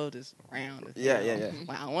world is round. Yeah, yeah, yeah.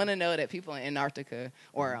 Like, I want to know that people in Antarctica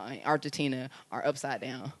or Argentina are upside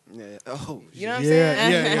down. Yeah. Oh. You know what I'm Yeah,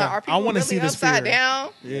 saying? yeah, yeah. Are I people wanna really see the upside sphere. down?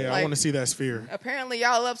 Yeah, I Like, want to see that sphere. Apparently,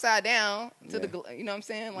 y'all upside down to Yeah. you know what I'm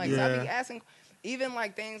saying? Like, so I be asking, even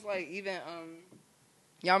like things like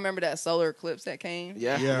y'all remember that solar eclipse that came?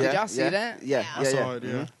 Yeah. Did y'all see that? Yeah. I saw it. Yeah.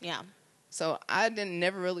 Mm-hmm. Yeah. So I didn't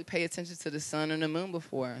never really pay attention to the sun and the moon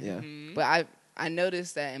before. Yeah. Mm-hmm. But I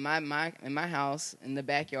noticed that in my house in the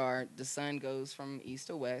backyard, the sun goes from east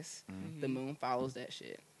to west. Mm-hmm. The moon follows that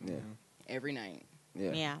shit. Yeah. Every night.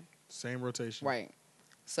 Yeah. Yeah. Same rotation. Right.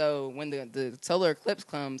 So when the solar eclipse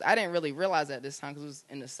comes, I didn't really realize that this time because it was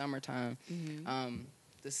in the summertime. Mm-hmm.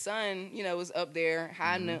 The sun, was up there,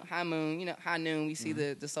 high moon, high noon. We see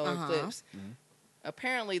the solar eclipse. Mm-hmm.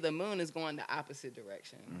 Apparently, the moon is going the opposite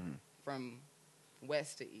direction from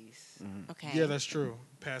west to east. Mm-hmm. Okay. Yeah, that's true.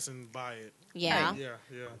 Passing by it. Yeah. Yeah.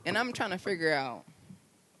 And I'm trying to figure out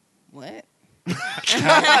what.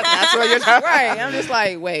 That's what you're talking. Right. I'm just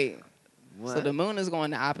like, wait. What? So the moon is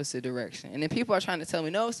going the opposite direction, and then people are trying to tell me,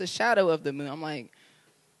 no, it's the shadow of the moon. I'm like,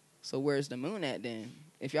 so where's the moon at then?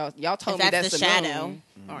 If y'all told me that's the the shadow, moon,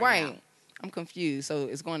 right? yeah. I'm confused. So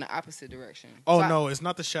it's going the opposite direction. Oh So no, it's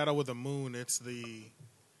not the shadow of the moon. It's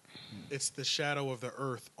the shadow of the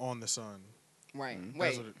Earth on the sun. Right.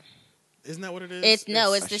 That's Wait. what It's what it is? it's a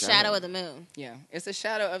the shadow. shadow of the moon. Yeah. It's the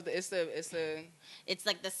shadow of the. It's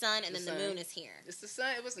like the sun, and The then sun. the moon is here. It's the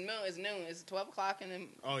sun. It was the moon. It's noon. It's 12 o'clock, and then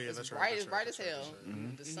Oh yeah, it's that's bright. right. It's That's bright right, as that's right, hell. that's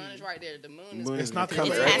right. The sun is right there. The moon is. Moon It's not it the comes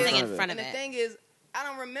It's right right passing front in of front it. of And the it. thing is, I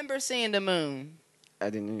don't remember seeing the moon. I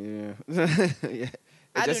didn't. Yeah.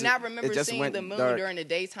 I do not it remember just seeing went the moon dark. during the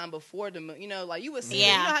daytime before the moon. Like you would see.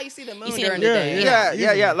 Yeah. You know how you see the moon see the during moon. the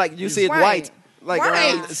day. Yeah. Like you see it Right. white, like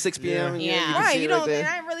Right. around 6 p.m. Yeah. You can Right. see You it don't. right there. And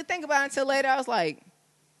I didn't really think about it until later. I was like,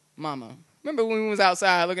 Mama, remember when we was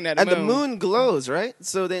outside looking at the And moon? the moon glows, right?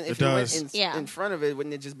 So then if It you went does. in front of it,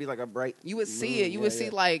 wouldn't it just be like a bright? You would see moon? it. You would see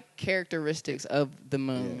like characteristics of the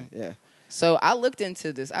moon. Yeah. So I looked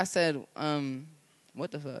into this. I said, what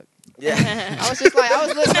the fuck? Yeah. I was just like, I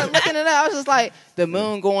was looking it up. I was just like, the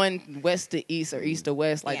moon going west to east or east to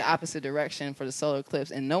west, like the Yeah. opposite direction for the solar eclipse,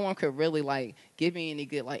 and no one could really like give me any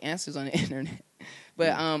good like answers on the internet.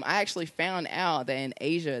 But I actually found out that in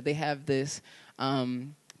Asia they have this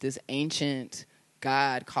this ancient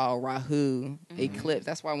god called Rahu eclipse.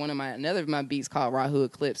 That's why another of my beats called Rahu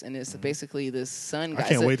eclipse, and it's basically this sun god. I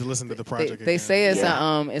can't wait to listen to the project. They again. say it's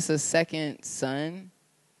Yeah. it's a second sun.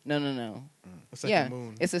 No. A second Yeah,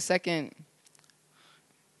 moon. it's a second.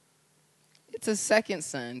 It's a second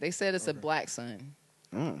sun. They said it's a Okay. black sun,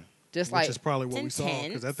 Mm. just Which like is probably what we It's saw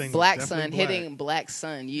because that thing black was sun definitely black. hitting black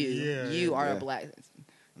sun. Yeah, You are yeah. a black.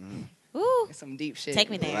 Ooh, It's some deep shit. take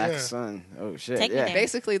me there. Black Yeah. sun. Oh shit. Take me yeah. there.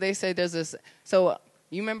 Basically, they say there's this. So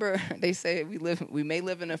you remember they say we may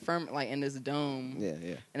live in a like in this dome,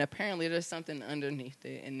 Yeah. and apparently there's something underneath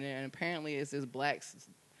it, and apparently it's this black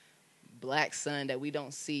sun that we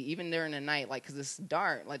don't see even during the night, like because it's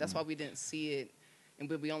dark. Like that's why we didn't see it,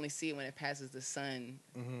 but we only see it when it passes the sun.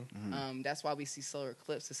 Mm-hmm. That's why we see solar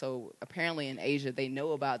eclipses. So apparently in Asia they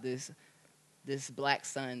know about this black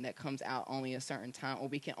sun that comes out only a certain time, or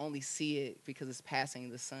we can only see it because it's passing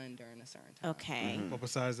the sun during a certain time. Okay. Mm-hmm. But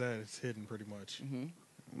besides that, it's hidden pretty much.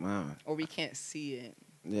 Wow. Or we can't see it.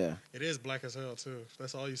 Yeah. It is black as hell too.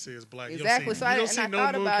 That's all you see is black. Exactly. You So don't I see no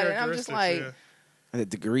thought moon about it, and I'm just characteristics, like, And the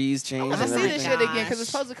degrees change. I want to and see everything. this shit again because Gosh. it's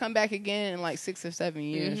supposed to come back again in like 6 or 7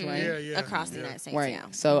 years, Mhm. right? Yeah. Across the United States, Right. yeah.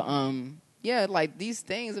 So, yeah, like these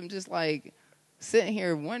things, I'm just like sitting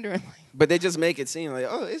here wondering, like, But they just make it seem like,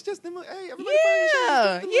 oh, it's just the moon. Hey, everybody.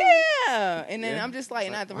 yeah. And then Yeah. I'm just like,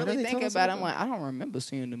 and I have to Why really don't they think tell us about it. I'm about like, I don't remember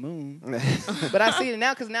seeing the moon, party but I see it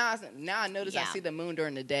now because now I notice I Yeah. see the moon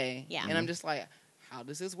during the day, Yeah. and I'm just like, how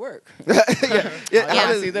does this work? yeah. I how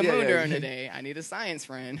does- see the yeah, moon yeah. during the day. I need a science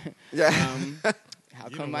friend. Yeah. How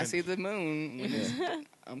You come know I when- see the moon when it's,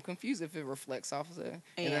 I'm confused if it reflects off of the. And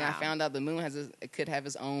then I Yeah. found out the moon it could have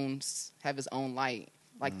its own light.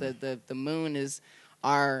 Like the moon is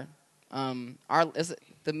our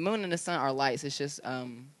the moon and the sun are lights. It's just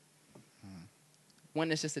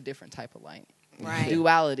one is just a different type of light. Right.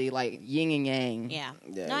 Duality, like yin and yang. Yeah.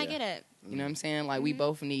 Yeah, No, I yeah. get it. You know what I'm saying? Like we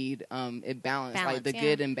both need it balance, like Balance, the yeah.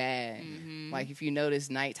 good and bad. Mhm. Like if you notice,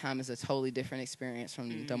 nighttime is a totally different experience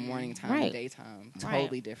from the morning time Right. and daytime. Right.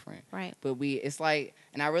 Totally different. Right. But it's like,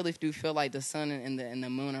 and I really do feel like the sun and the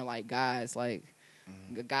moon are like guys, like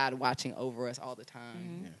God watching over us all the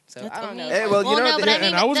time. So That's I don't know. Hey, well, you know, no, but I and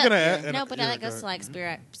mean, I was that- gonna add- no, but yeah, that go goes to ahead.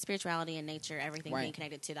 like spirituality and nature, everything Right. being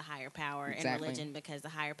connected to the higher power Exactly. and religion, because the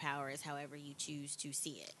higher power is however you choose to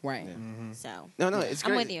see it. Right. Mm-hmm. So No, it's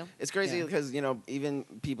I'm crazy. with you. It's crazy Yeah. because, you know, even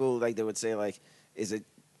people, like, they would say, like, is it,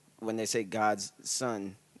 when they say God's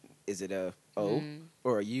son, is it a O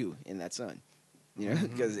or a U in that son? You know,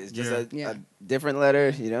 because it's just Yeah. a different letter,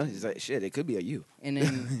 you know? It's like, shit, it could be a U. And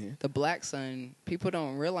then the black sun, people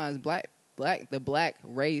don't realize black the black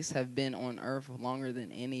race have been on Earth longer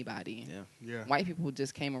than anybody. Yeah. White people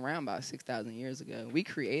just came around about 6,000 years ago. We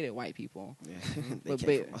created white people.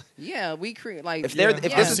 Yeah. We create like if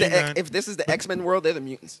this is the X-Men world, they're the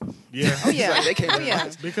mutants. Yeah. Oh yeah. Like, they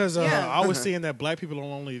came Because I was seeing that black people are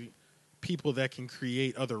only people that can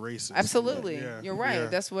create other races. Absolutely. Yeah. You're right. Yeah.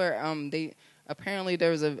 That's where they apparently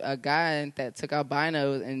there was a guy that took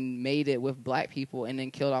albinos and made it with black people and then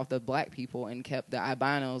killed off the black people and kept the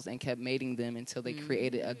albinos and kept mating them until they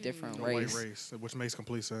created a different race. White race, which makes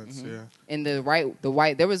complete sense. Yeah. And the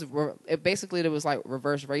white there was basically there was like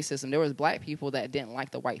reverse racism. There was black people that didn't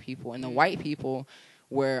like the white people, and the white people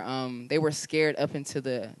were they were scared up into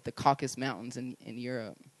the Caucasus Mountains in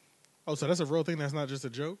Europe. Oh, so that's a real thing. That's not just a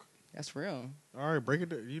joke. That's real. All right, break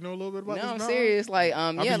it. You know a little bit about this? No, I'm serious. Like,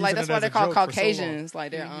 yeah, like that's why they're called Caucasians.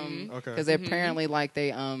 Like they're because they're apparently like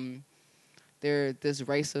they're this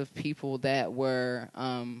race of people that were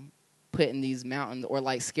put in these mountains or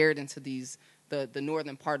like scared into these the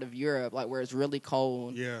northern part of Europe, like where it's really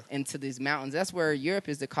cold. Yeah. Into these mountains. That's where Europe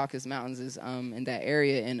is. The Caucasus Mountains is in that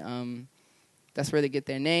area, and that's where they get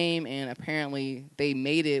their name. And apparently they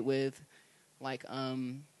made it with like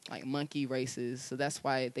monkey races, so that's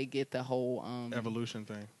why they get the whole evolution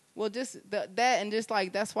thing. Well, just that, and just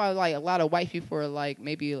like that's why like a lot of white people are like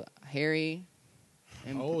maybe hairy.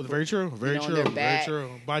 And very true, very true, very true.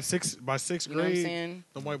 By sixth grade, you know what I'm saying?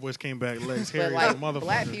 The white boys came back legs hairy but like like a motherfucker.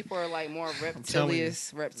 Black people are like more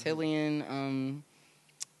reptilian.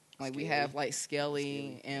 Like we have like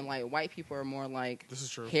scaly, and like white people are more like this is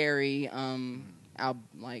true. Hairy.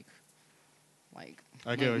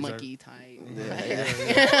 Monkey type.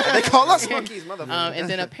 Yeah. They call us monkeys, motherfucker. And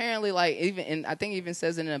then apparently, like and I think it even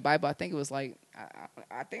says it in the Bible. I think it was like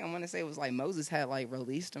I think I'm gonna say it was like Moses had like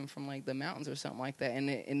released them from like the mountains or something like that, and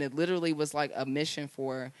it literally was like a mission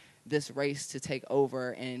for this race to take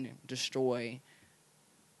over and destroy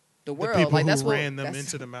the world. People like who that's ran them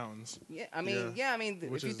into the mountains. Yeah, I mean,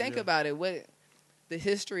 if you think about it, what the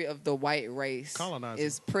history of the white race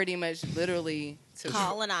is pretty much literally to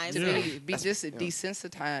be just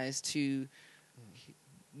desensitized to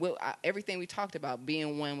everything we talked about,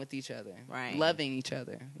 being one with each other, right? Loving each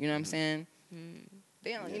other. You know what I'm saying?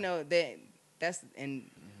 They don't, you know, that's and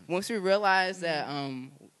once we realize that,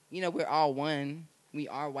 you know, we're all one. We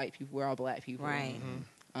are white people. We're all black people. Right.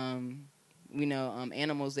 You know,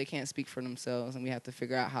 animals, they can't speak for themselves, and we have to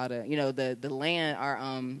figure out how to, you know, the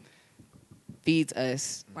land feeds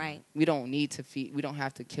us. Right. We don't need to feed. We don't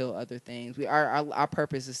have to kill other things. Our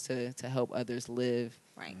purpose is to help others live.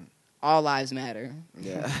 Right. All lives matter.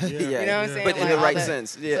 Yeah. You know what I'm saying? But in the right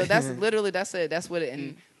sense. Yeah. So that's literally that's what it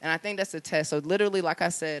and I think that's a test. So literally, like I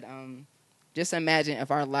said, just imagine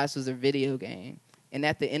if our lives was a video game, and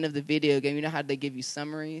at the end of the video game, you know how they give you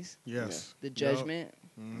summaries? Yes. The judgment.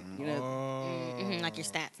 You know, like your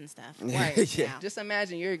stats and stuff. Right. Yeah. Just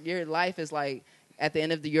imagine your life is like at the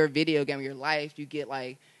end of your video game, your life, you get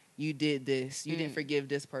like, you did this, you didn't forgive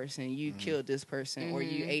this person, you killed this person, or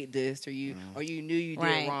you ate this, or you knew you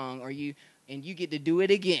did wrong, and you get to do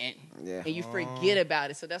it again, and you forget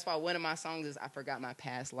about it. So that's why one of my songs is I Forgot My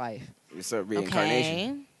Past Life. It's a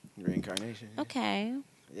reincarnation. Okay. Reincarnation. Okay.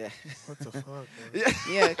 Yeah. What the fuck? Bro?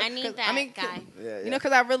 Yeah. I need that guy. Yeah. You know,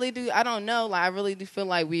 because I really do. I don't know. Like I really do feel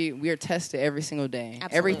like we are tested every single day.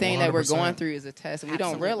 Absolutely. Everything that we're 100%. going through is a test, and we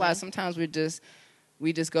don't realize sometimes we just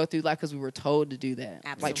go through life because we were told to do that.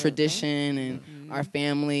 Absolutely. Like tradition and our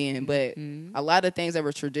family, but a lot of things that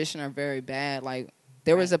were tradition are very bad. Like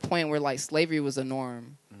there was a point where like slavery was a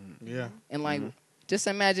norm. Yeah. And like just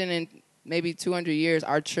imagine in maybe 200 years,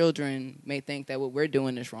 our children may think that what we're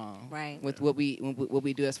doing is wrong. Right. With what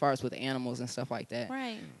we do as far as with animals and stuff like that.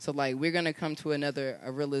 Right. So like we're gonna come to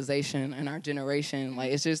a realization in our generation.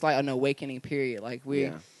 Like it's just like an awakening period. Like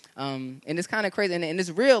we. And it's kind of crazy, and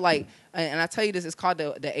it's real. Like, and I tell you this, it's called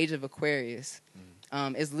the Age of Aquarius.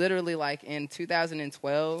 It's literally like in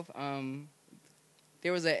 2012.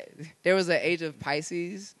 There was an Age of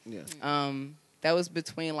Pisces. Yeah. That was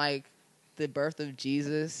between like the birth of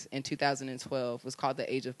Jesus in 2012 was called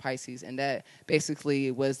the Age of Pisces, and that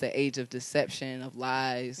basically was the age of deception, of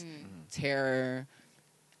lies, terror,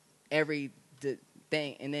 every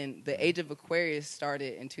thing. And then the Age of Aquarius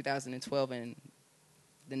started in 2012 and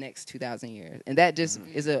the next 2,000 years, and that just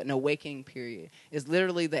is an awakening period. It's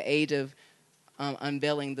literally the age of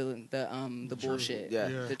unveiling the bullshit. Yeah.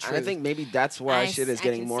 The truth. And I think maybe that's why shit is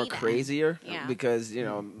getting more see that. crazier Yeah. because you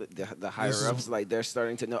know the higher ups, like they're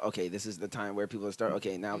starting to know, okay, this is the time where people start,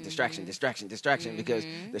 okay, now distraction because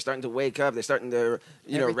they're starting to wake up, they're starting to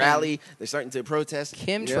rally, they're starting to protest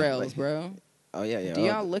chemtrails, like, bro. Oh yeah. Do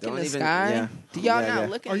y'all look in the sky? Yeah. Do y'all Yeah, not yeah.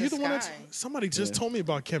 look in Are the you sky? the one that somebody just told me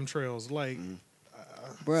about chemtrails? Like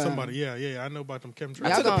Bruh. somebody, yeah, I know about them chemtrails. I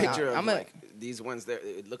Y'all took a gonna- picture of I'm a- like these ones there.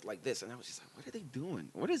 It looked like this, and I was just like, "What are they doing?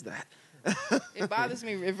 What is that?" It bothers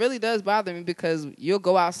me. It really does bother me because you'll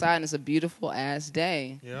go outside and it's a beautiful ass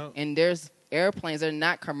day. Yep. And there's airplanes. They're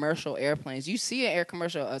not commercial airplanes. You see an air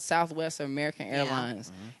commercial, a Southwest or American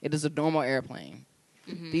Airlines. It is a normal airplane.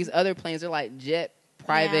 These other planes are like jet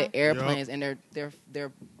private airplanes, and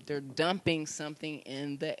they're dumping something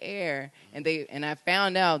in the air. And I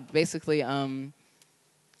found out basically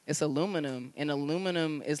it's aluminum, and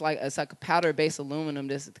aluminum is it's like a powder based aluminum.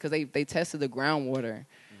 This because they tested the groundwater.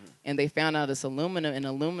 And they found out it's aluminum, and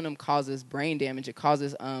aluminum causes brain damage. It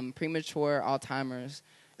causes premature Alzheimer's.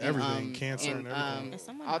 Everything, cancer and everything. Is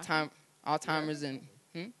someone Alzheimer's and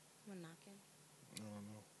Someone knocking?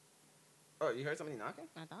 Oh, you heard somebody knocking?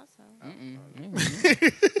 I thought so.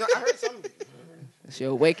 No, I heard something. she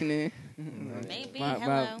awakening. Maybe. My-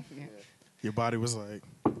 Hello. Your body was like,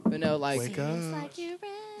 But no, like wake Seems up. like you're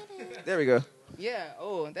ready. There we go. yeah.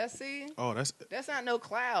 Oh, see, Oh, that's that's not no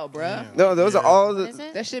cloud, bruh. Damn. No, those are all What is the.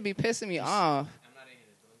 it? That should be pissing me off.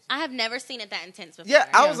 I have never seen it that intense before. Yeah,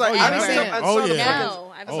 I was like, Oh, you I haven't saw- seen it? I Oh, saw the yeah. fucking-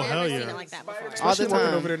 No, I've Oh, hell never seen yeah. it like that before. All the especially working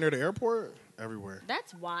time. over there near the airport. Everywhere.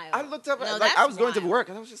 That's wild. I looked up. No, Like I that's was going to wild. work,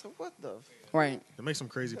 and I was just like, "What the?" Right. They make some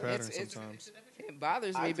crazy patterns It's- sometimes. It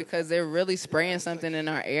bothers me because they're really spraying something in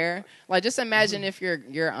our air. Like, just imagine if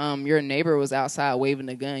your neighbor was outside waving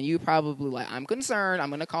a gun, you probably like, I'm concerned, I'm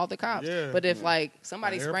gonna call the cops. Yeah. But if like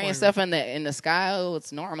somebody's An spraying airplane. stuff in the sky, oh,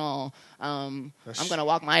 it's normal. I'm That's- gonna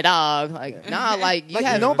walk my dog. Like, nah, like you Like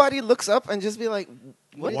have nobody looks up and just be like,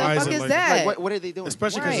 What Why the is fuck it is like- that? Like, what are they doing?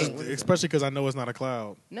 Especially Right. because I know it's not a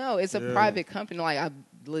cloud. No, it's a Yeah. private company. Like, I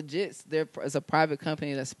legit, it's a private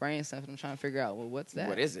company that's spraying stuff. I'm trying to figure out, well, what's that?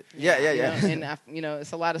 What is it? Yeah. You know, and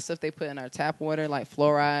it's a lot of stuff they put in our tap water, like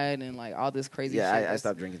fluoride and like all this crazy shit. Yeah, I That's-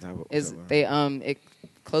 stopped drinking tap water. Is they it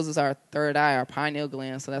closes our third eye, our pineal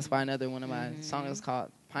gland. So that's why another one of my songs is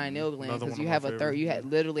called pineal gland, Another because one you of have my a third. You favorites.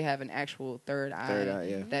 literally have an actual third eye, Third eye,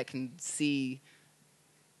 yeah. that can see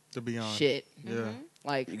To be honest. shit. Yeah.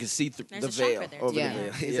 Like, You can see through There's the a chakra veil there, over too. the Yeah,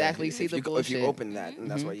 veil. exactly. You see if the If you bullshit. open that, and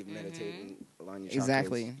that's why you meditate and align your chakras.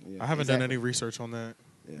 Exactly. Yeah. I haven't done Exactly. any research on that.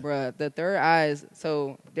 bruh, the third eyes.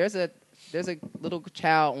 So there's a little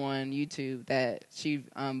child on YouTube that she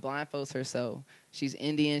blindfolds herself. She's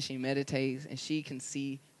Indian. She meditates, and she can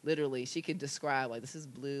see. Literally, she could describe, like, this is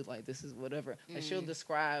blue, like, this is whatever. Like, she'll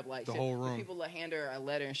describe, like, The whole room. People will hand her a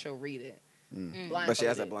letter and she'll read it. But she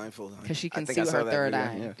has that blindfold on. 'Cause she can I think see I with saw her that third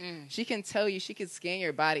video, eye. yeah. She can tell you, she can scan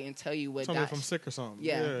your body and tell you what. Tell me if I'm sick or something.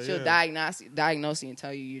 Yeah, she'll diagnose you and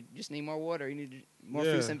tell you just need more water, you need more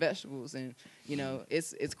fruits and vegetables, and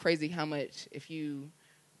it's crazy how much if you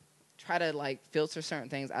try to like filter certain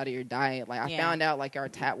things out of your diet. Like I found out like our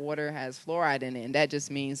tap water has fluoride in it, and that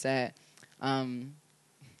just means that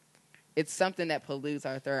it's something that pollutes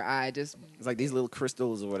our third eye. It's like these little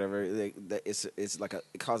crystals or whatever. It's like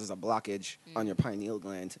it causes a blockage on your pineal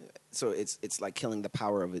gland, so it's like killing the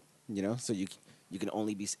power of it. So you can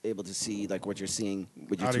only be able to see like what you're seeing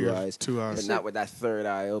with your Out of two your eyes, two eyes. but not with that third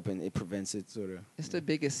eye open. It prevents it sort of. It's the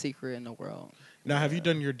biggest secret in the world. Now, have you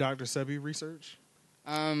done your Dr. Sebi research?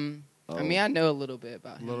 I mean, I know a little bit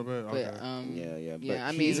about him. A little bit? But, Okay. Yeah. yeah, But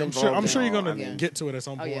I he's mean, I'm sure you're involved going in to all- get to it at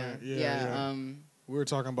some Oh point. yeah. We were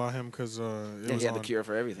talking about him because it Yeah, was he had on. the cure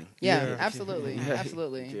for everything. Yeah, Yeah. absolutely, Yeah,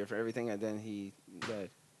 absolutely. Cure for everything, and then he died.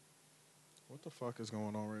 What the fuck is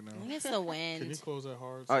going on right I now? think it's the Can you wind. close that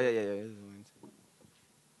hard? Oh yeah.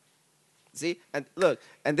 See, and look,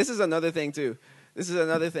 and this is another thing too. This is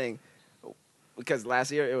another thing because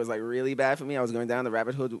last year it was like really bad for me. I was going down the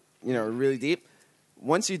rabbit hole, really deep.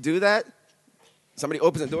 Once you do that, somebody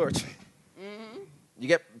opens the door. You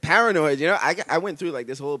get paranoid. I went through like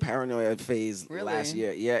this whole paranoia phase Really? last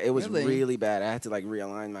year. Yeah, it was Really? really bad. I had to like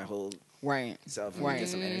realign my whole Right. self and Right. get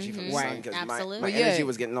some energy from the Right. sun because Absolutely. my Well, energy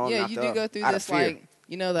was getting all knocked you do off go through out this of fear. like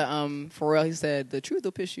Pharrell. He said the truth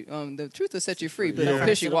will piss you. The truth will set you free, but Yeah. it'll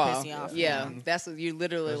piss you It'll off. piss you off, Yeah, that's what you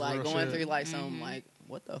literally That's like real going shit. through like some like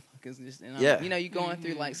what the fuck is this? And Yeah. you going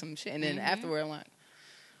through like some shit, and then afterward I'm like,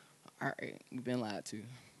 all right, we've been lied to.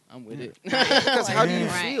 I'm with it. Because how do you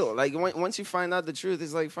Right. feel? Like once you find out the truth,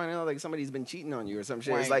 it's like finding out like somebody's been cheating on you or some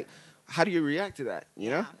shit. It's Right. like, how do you react to that?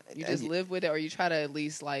 You And just live with it, or you try to at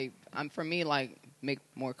least like for me like make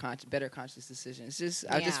more better conscious decisions. I just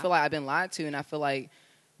Yeah. feel like I've been lied to, and I feel like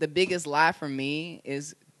the biggest lie for me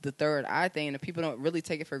is the third eye thing, and people don't really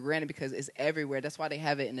take it for granted because it's everywhere. That's why they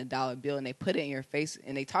have it in a dollar bill and they put it in your face,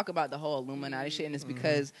 and they talk about the whole Illuminati shit, and it's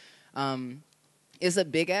because it's a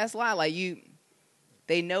big ass lie. Like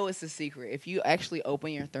they know it's a secret. If you actually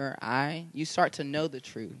open your third eye, you start to know the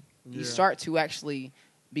truth. You start to actually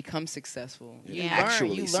become successful. Yeah.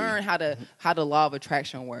 You learn how the law of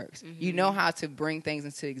attraction works. You know how to bring things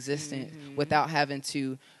into existence without having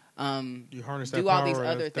to you harness do that all power these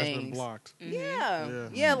other that's been things. blocked.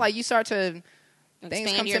 Yeah, like you start to things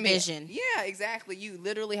Expand come your to me. vision. Yeah, exactly. You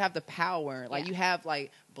literally have the power. Like you have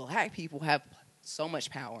like black people have so much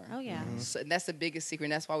power. Oh yeah. So, and that's the biggest secret.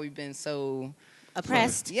 And that's why we've been so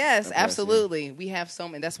Oppressed. Yes, Oppressed, absolutely. We have so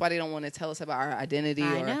many. That's why they don't want to tell us about our identity,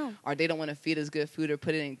 or they don't want to feed us good food or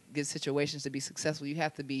put it in good situations to be successful. You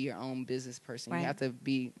have to be your own business person. Right. You have to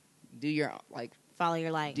do your follow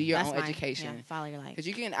your light. do your That's own mine. education. Yeah, follow your light.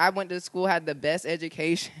 Because I went to school, had the best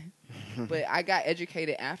education, but I got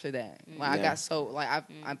educated after that. Like I got so I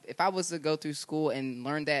if I was to go through school and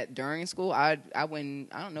learn that during school, I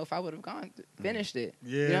wouldn't. I don't know if I would have finished it.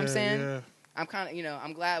 Yeah, you know what I'm saying? Yeah. I'm kind of,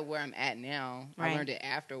 I'm glad where I'm at now. Right. I learned it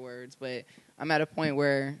afterwards, but I'm at a point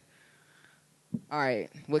where, all right,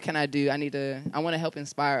 what can I do? I want to help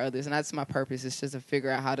inspire others, and that's my purpose. It's just to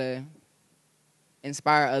figure out how to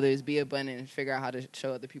inspire others, be abundant, and figure out how to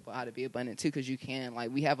show other people how to be abundant too. Because you can,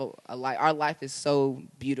 like, we have a life. Our life is so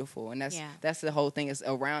beautiful, and that's the whole thing. Is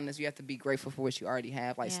around us. You have to be grateful for what you already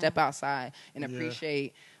have. Like, step outside and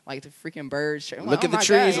appreciate. Like the freaking birds. Look at the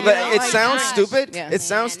trees. It sounds stupid. Yeah. It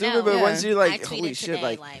sounds stupid, but once you I holy tweeted shit,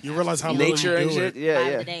 today, you realize how nature and shit. The Yeah, vibe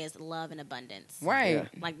yeah. of the day is love and abundance. Right. Yeah.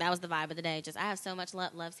 Like that was the vibe of the day. Just I have so much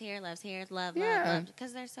love. Love's here. Love,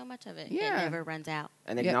 because there's so much of it. Yeah. It never runs out.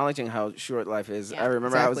 And acknowledging how short life is. Yeah. I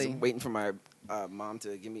remember I was Exactly. waiting for my mom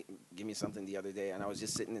to give me something the other day, and I was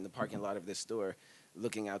just sitting in the parking lot of this store,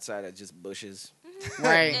 looking outside at just bushes,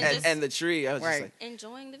 Right. and the tree. I was just like,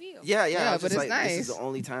 Enjoying the view. yeah. I Yeah, was but just it's like, nice. this is the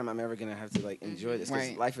only time I'm ever gonna have to like enjoy this because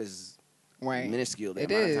Right. life is Right. minuscule. The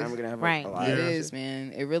It amount is. of time we're gonna have Right. alive. It Yeah. is,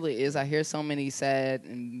 man. It really is. I hear so many sad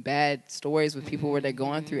and bad stories with people where they're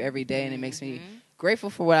going through every day, and it makes me grateful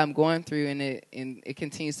for what I'm going through, and it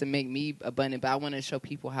continues to make me abundant. But I want to show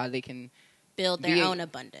people how they can Build their own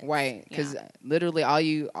abundance. right? Because literally, all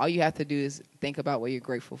you have to do is think about what you're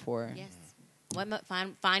grateful for. Yes.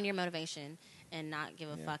 Find your motivation and not give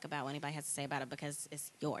a fuck about what anybody has to say about it because it's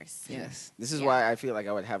yours. Yes. This is why I feel like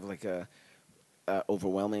I would have like a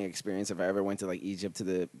overwhelming experience if I ever went to like Egypt to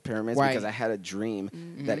the pyramids because I had a dream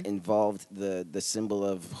that involved the symbol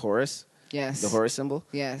of Horus. Yes. The Horus symbol.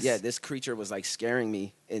 Yes. Yeah, this creature was like scaring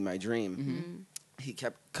me in my dream. He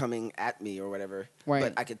kept coming at me or whatever. Right.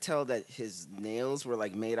 But I could tell that his nails were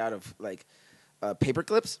like made out of like paper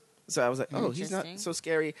clips. So I was like, oh, he's not so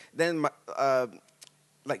scary. Then my,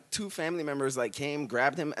 like two family members like came,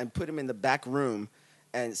 grabbed him, and put him in the back room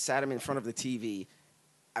and sat him in front of the TV.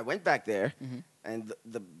 I went back there, and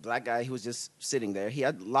the black guy who was just sitting there, he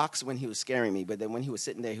had locks when he was scaring me, but then when he was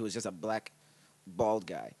sitting there, he was just a black, bald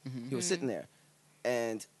guy. He was sitting there,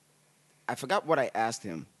 and I forgot what I asked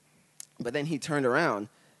him, but then he turned around,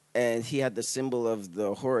 and he had the symbol of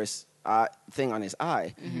the Horus thing on his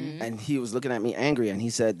eye, and he was looking at me angry, and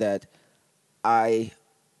he said that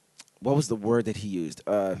what was the word that he used?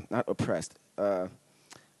 Not oppressed.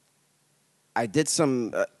 I did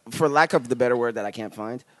some, for lack of the better word that I can't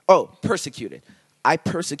find. Oh, persecuted. I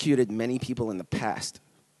persecuted many people in the past,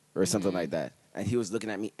 or something like that. And he was looking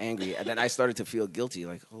at me angry, and then I started to feel guilty,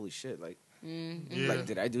 like holy shit, like, like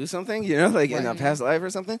did I do something, like in a past life or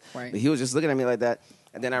something? Right. But he was just looking at me like that,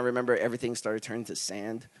 and then I remember everything started turning to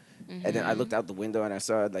sand, and then I looked out the window and I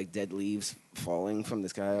saw like dead leaves falling from the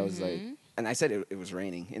sky. I was like, and I said it was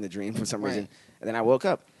raining in the dream for some reason, and then I woke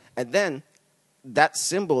up, and then. That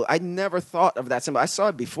symbol, I never thought of that symbol. I saw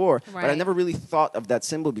it before, but I never really thought of that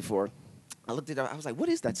symbol before. I looked it up. I was like, what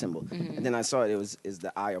is that symbol? And then I saw it is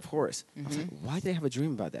the eye of Horus. I was like, why did they have a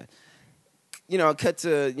dream about that? Cut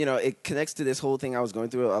to, it connects to this whole thing I was going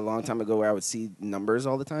through a long time ago where I would see numbers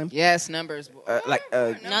all the time. Yes, numbers. No,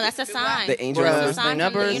 that's a sign. The angel That's a numbers. sign from the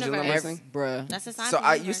numbers, universe. bruh. That's a sign So from the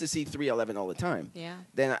I universe. used to see 311 all the time. Yeah.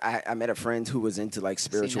 Then I met a friend who was into like See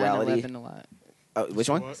spirituality. 9/11 a lot. Which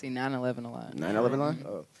one? What? See 9/11 a lot. 9/11 line?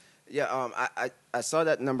 Oh. Yeah, I saw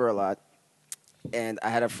that number a lot, and I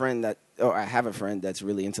have a friend that's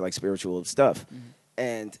really into like spiritual stuff,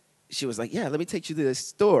 and she was like, "Yeah, let me take you to this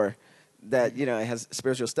store that it has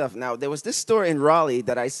spiritual stuff." Now there was this store in Raleigh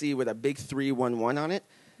that I see with a big 311 on it,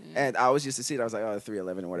 and I always used to see it. I was like, "Oh,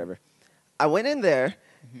 311 or whatever." I went in there.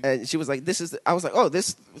 And she was like, I was like, oh,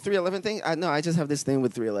 this 311 thing? No, I just have this thing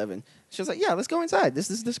with 311. She was like, yeah, let's go inside.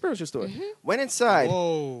 This is the spiritual store. Went inside.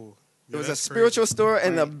 Whoa. It was a spiritual store,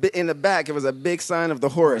 and in the back, it was a big sign of the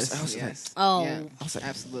Horus. I was like, Oh. Yeah. I was like,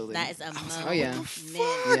 Absolutely. That is a moment. oh, yeah.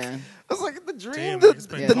 fuck? Yeah. I was like, the dream, Damn, the it's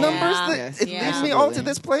been numbers, Yes. it leads me all to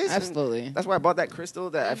this place. Absolutely. That's why I bought that crystal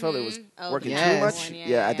that I felt it was working yes. too much. Yeah,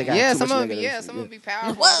 Yeah, I think I had too some much of negative. some of be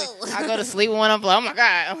powerful. Whoa. I go to sleep with one. I'm like, oh my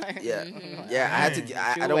god. Yeah, yeah. I had to.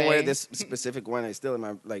 I don't Away. wear this specific one. It's still in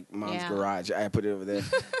my mom's Yeah. garage. I put it over there.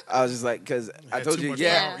 I was just like, because I Had told too you, much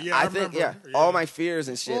yeah, power. Yeah, I I think, remember. yeah, Yeah. all my fears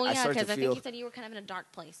and shit. Well, I yeah, started because to I feel. think you said you were kind of in a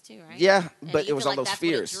dark place too, right? Yeah, And but you it was feel all like those that's what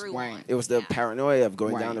it fears. drew Right. on. It was the Yeah. paranoia of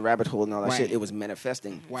going Right. down the rabbit hole and all that Right. shit. It was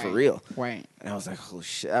manifesting for Right. real. Right. And I was like, oh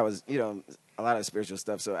shit. I was, a lot of spiritual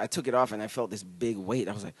stuff. So I took it off and I felt this big weight.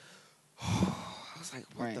 I was like, I was like,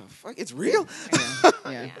 what Right. the fuck? It's real?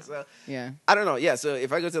 Yeah. So, Yeah. I don't know. Yeah. So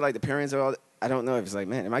if I go to like the pyramids or all, I don't know if it's like,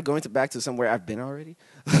 man, am I going back to somewhere I've been already?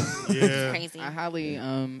 Yeah. Crazy. I highly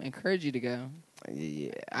encourage you to go.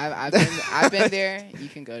 Yeah. I've been there. You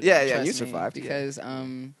can go. Yeah, yeah, trust you me, survived, yeah. because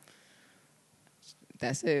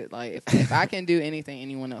that's it. Like if I can do anything,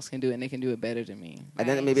 anyone else can do it, and they can do it better than me. And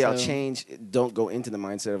then Right. maybe I'll So- change. Don't go into the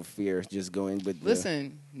mindset of fear. Just go in with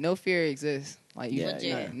Listen, no fear exists. Like you, Yeah, Legit.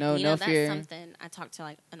 yeah. no, you no know, fear. That's something I talked to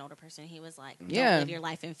like an older person. He was like, "Don't Yeah. live your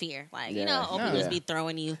life in fear." Like Yeah. you know, old No. people just Yeah. be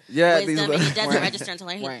throwing you Yeah, these wisdom, and it doesn't Right. register until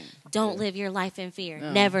later. Right. Don't live your life in fear.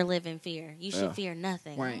 No. Never live in fear. You should Yeah. fear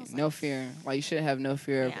nothing. I Right. was No like, fear. Like you should have no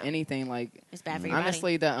fear of Yeah. anything. Like It's bad for your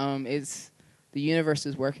honestly, it's the universe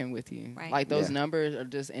is working with you. Right. Like those Yeah. numbers are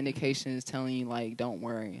just indications telling you like don't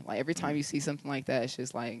worry. Like every time you see something like that, it's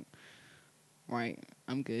just like, right,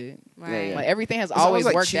 I'm good. body. Yeah, Right. yeah. Like everything has It's almost always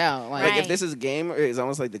like worked cheat- out. Like, Like if Right. this is a game, it's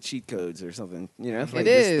almost like the cheat codes or something. Like It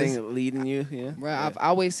this is. thing leading you. Yeah. bro, Yeah. I've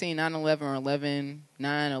always seen 9/11 or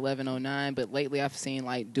 11/9/11/09, but lately I've seen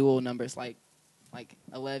like dual numbers like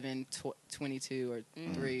 11, 22, or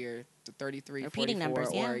 3, or 33, Repeating 44,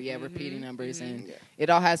 numbers, yeah. or repeating Mhm, numbers, mhm. and Yeah. it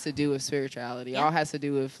all has to do with spirituality. It Yeah. all has to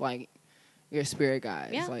do with like your spirit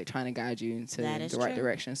guides, Yeah. like trying to guide you into That is the right true.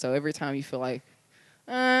 direction. So every time you feel like,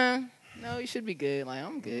 no, you should be good. Like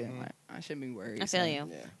I'm good. Like I shouldn't be worried. I feel So, you.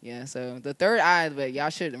 Yeah. yeah, so the third eye, but y'all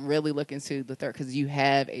should really look into the third because you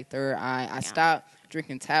have a third eye. I stopped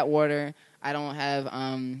drinking tap water. I don't have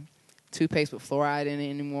toothpaste with fluoride in it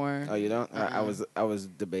anymore. Oh, you don't? Uh-uh. I was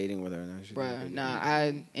debating whether or not I should. Bruh, do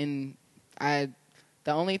it. I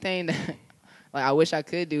the only thing that like I wish I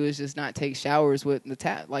could do is just not take showers with the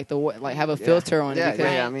tap, like have a Yeah. filter on Yeah, it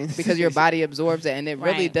because, yeah, I mean, because your body absorbs it, and it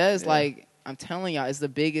really Right. does. Yeah. Like I'm telling y'all, it's the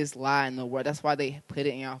biggest lie in the world. That's why they put it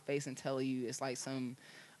in y'all face and tell you it's like some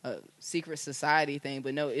secret society thing.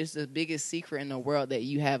 But no, it's the biggest secret in the world that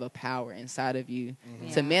you have a power inside of you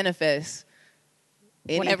to Yeah. manifest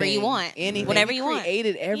Whatever you anything, want. anything. Whatever We you want.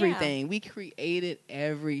 created everything. We created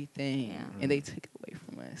everything, Yeah. and they took it away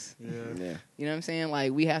from us. Yeah. Yeah. You know what I'm saying?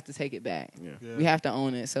 Like we have to take it back. Yeah. Yeah. We have to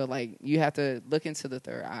own it. So like you have to look into the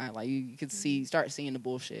third eye. Like you could start seeing the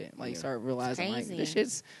bullshit. Like Yeah. start realizing like crazy.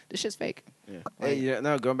 this shit's fake. Yeah. Like- Hey,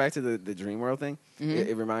 no, going back to the dream world thing, Mhm.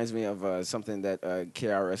 it reminds me of something that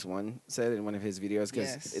KRS-One said in one of his videos,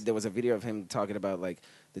 because Yes. there was a video of him talking about like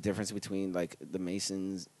the difference between like the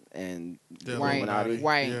Masons and The Right. Illuminati.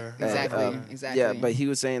 Right. Yeah. Exactly. And, Exactly. Yeah, but he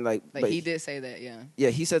was saying like like but he did say that. Yeah. Yeah,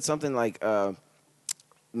 he said something like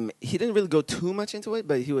he didn't really go too much into it,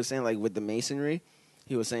 but he was saying like with the Masonry,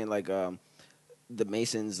 he was saying like the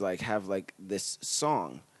Masons like have like this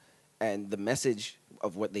song, and the message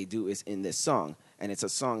of what they do is in this song, and it's a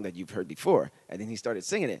song that you've heard before, and then he started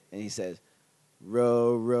singing it, and he says,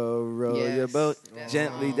 "Row, row, row your Yes, boat that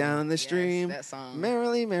gently song. down the Yes, stream, that song.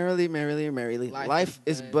 merrily, merrily, merrily, merrily. Life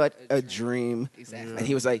is but a dream." Exactly. And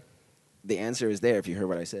he was like, "The answer is there if you heard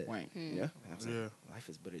what I said." Right. Yeah. I was like, Yeah. life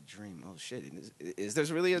is but a dream. Oh shit! Is there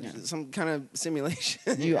really Yeah. some kind of simulation?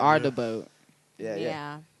 You are the boat. yeah, yeah.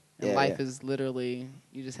 Yeah. And Yeah, life yeah. is literally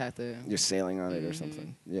you just have to You're sailing on it or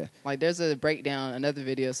something. Yeah. like there's a breakdown, another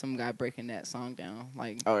video of some guy breaking that song down.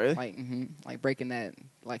 Like Oh, really? like breaking that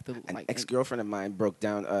like the An like ex girlfriend of mine broke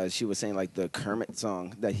down. She was saying like the Kermit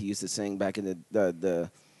song that he used to sing back in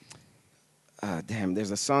the. Damn,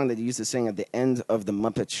 there's a song that he used to sing at the end of the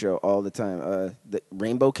Muppet Show all the time. The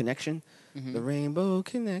Rainbow Connection, the Rainbow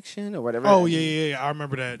Connection, or whatever. Oh yeah. I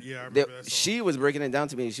remember that. Yeah, I remember that song. She was breaking it down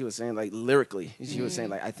to me. She was saying like lyrically, she was saying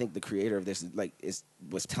like I think the creator of this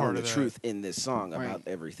was telling Part the of that. truth in this song Right. about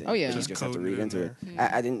everything. Oh, yeah. you Just just have to coding read it into in it.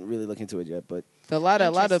 I didn't really look into it yet, but a lot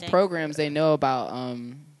of Interesting. programs they know about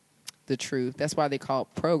the truth. That's why they call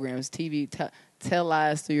it programs. TV tell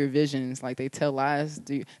lies through your visions. Like they tell lies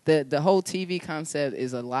through the whole TV concept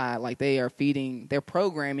is a lie. Like they're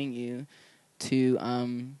programming you to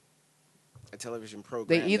a television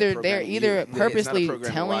program. they're either programming you. purposely Yeah, it's not a program you're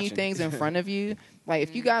telling you watching. things in front of you Like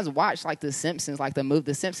if you guys watch like The Simpsons, like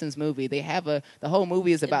the Simpsons movie, they have the whole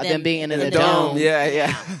movie is about them being in a dome.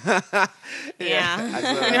 Yeah.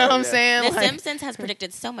 Yeah. You know what I'm saying? The Simpsons has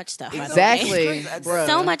predicted so much stuff. Exactly. Bruh.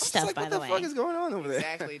 So much stuff. Like, by what the the way, fuck is going on over there?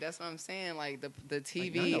 Exactly. That's what I'm saying. Like the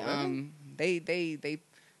TV, Like they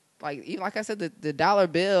like even like I said, the dollar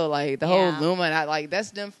bill, like the whole Luma, like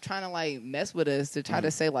that's them trying to like mess with us to try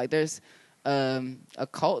to say like there's a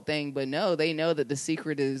cult thing, but no, they know that the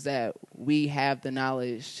secret is that we have the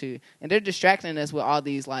knowledge to, and they're distracting us with all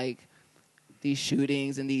these like these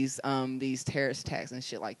shootings and these terrorist attacks and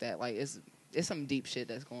shit like that. Like it's some deep shit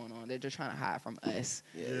that's going on. They're just trying to hide from us.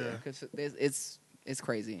 Yeah. Because it's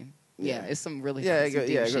crazy. Yeah, it's some really it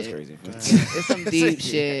deep goes shit. crazy. It's some deep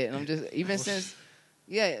shit, and I'm just even since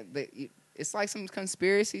it's like some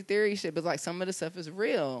conspiracy theory shit, but like some of the stuff is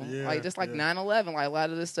real. Yeah, like just like 9/11, like a lot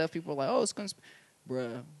of this stuff, people are like, oh, it's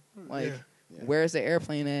bruh. Like, where's the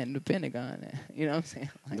airplane at in the Pentagon at? You know what I'm saying?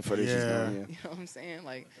 Like, The footage is gone. you know what I'm saying?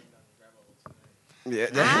 Like,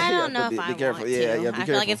 I don't know if I careful. want to. Yeah, be I feel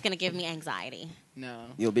careful. like it's going to give me anxiety. no.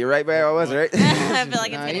 You'll be right where I was, right? I feel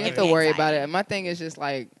like it's Nah, going to you give have me to worry anxiety. about it. My thing is just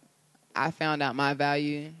like, I found out my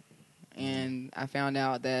value, and I found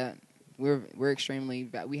out that we're extremely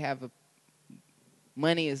we have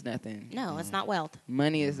money is nothing. No, it's not wealth.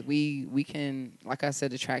 Money is we can, like I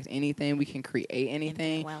said, attract anything. We can create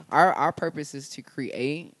anything. wealth. Our purpose is to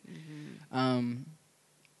create. Mm-hmm.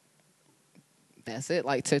 That's it.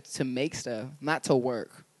 Like to make stuff, not to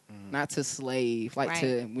work, not to slave. Like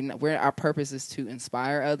Right. our purpose is to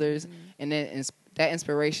inspire others, and then that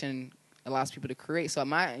inspiration allows people to create. So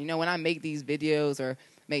when I make these videos or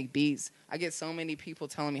make beats, I get so many people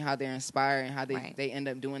telling me how they're inspired and how they end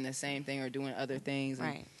up doing the same thing or doing other things. And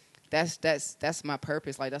Right. that's my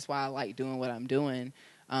purpose. Like that's why I like doing what I'm doing.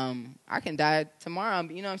 I can die tomorrow,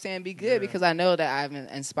 you know what I'm saying, be good because I know that I've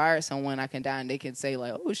inspired someone. I can die and they can say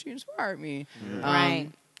like, oh, she inspired me. Right.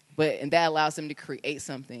 And that allows them to create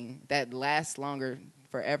something that lasts longer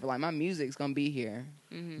forever. Like my music's gonna be here.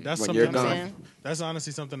 Mm-hmm. That's When something. you're You know what I'm gone. saying? That's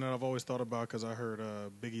honestly something that I've always thought about because I heard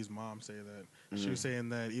Biggie's mom say that. She was saying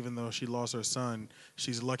that even though she lost her son,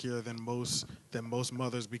 she's luckier than most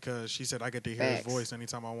mothers because she said I get to hear Facts. his voice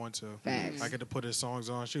anytime I want to. Facts. I get to put his songs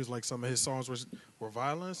on. She was like some of his songs were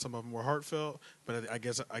violent, some of them were heartfelt, but I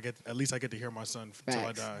guess I get to hear my son until I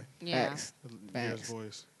Facts. die. Yeah. Facts. Hear his Facts.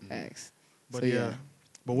 voice. Facts. But So, yeah.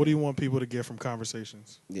 But what do you want people to get from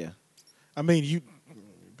conversations? Yeah. I mean,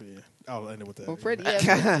 I'll end it with that. Well, pretty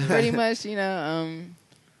much,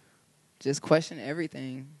 just question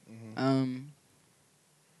everything.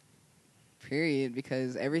 Period.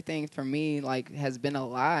 Because everything for me, like, has been a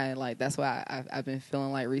lie. Like, that's why I've been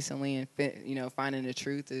feeling like recently, and finding the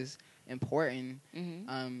truth is important.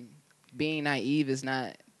 Mm-hmm. Being naive is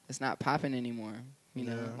not popping anymore. You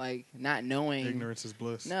know, Yeah. like not knowing. Ignorance is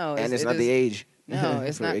bliss. No, And it's not it the is- age. No,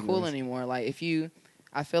 it's for not cool ignorance. anymore. Like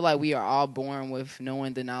I feel like we are all born with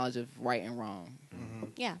knowing the knowledge of right and wrong.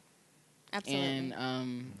 Yeah. Absolutely.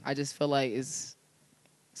 And I just feel like it's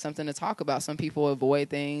something to talk about. Some people avoid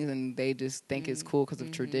things and they just think it's cool because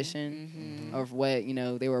of tradition of what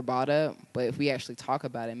they were brought up. But if we actually talk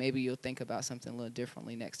about it, maybe you'll think about something a little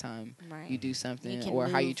differently next time Right. you do something You can or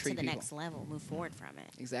how you move treat to the people. next level, move forward from it.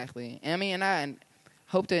 Exactly. And I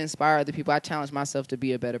hope to inspire other people. I challenge myself to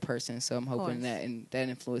be a better person, so I'm hoping course. that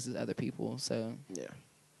influences other people. So Yeah.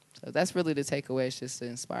 that's really the takeaway. It's just to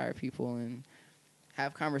inspire people and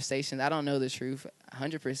have conversations. I don't know the truth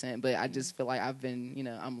 100%, but I just feel like I've been,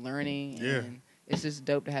 I'm learning. Yeah. And it's just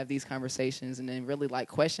dope to have these conversations and then really like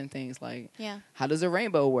question things like, Yeah. how does a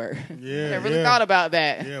rainbow work? Yeah, I never really yeah. thought about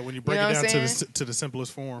that. Yeah, when you break know it what down I'm to the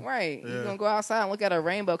simplest form. Right. Yeah. You're going to go outside and look at a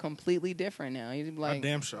rainbow completely different now. You'd be I'm like,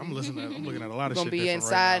 damn sure. I'm looking at a lot you're of going shit to be different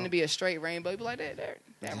inside right and now. it'd be a straight rainbow. You'd be like,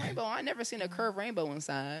 that rainbow, I never seen a curved rainbow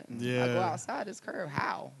inside. I Yeah. go outside, it's curved.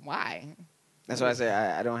 How? Why? That's why I say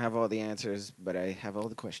I don't have all the answers, but I have all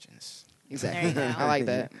the questions. Exactly. There you go. I like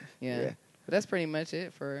that. Yeah. Yeah. But that's pretty much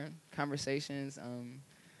it for conversations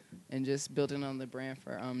and just building on the brand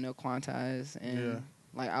for No Quantize. And Yeah.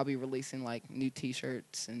 like I'll be releasing like new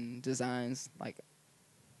T-shirts and designs like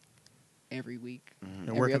every week. And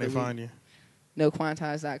where every can they other find week. you?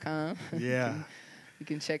 NoQuantize.com. Yeah. You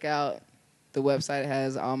can check out the website. It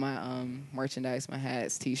has all my merchandise, my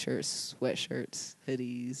hats, T-shirts, sweatshirts,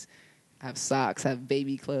 hoodies. I have socks. I have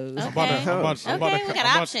baby clothes. Okay. I'm about Okay, to we got I'm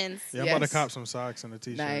about- options. Yeah, I'm about to Yes. cop some socks and a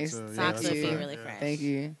t-shirt. Nice. So, yeah, Socks that's would a be fact, really yeah. fresh.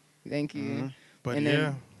 Thank you. But And yeah,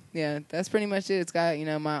 then- Yeah, that's pretty much it. It's got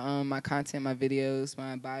my content, my videos,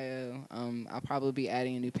 my bio. I'll probably be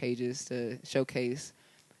adding new pages to showcase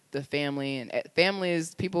the family, and family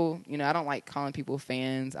is people. You know, I don't like calling people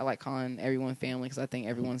fans. I like calling everyone family because I think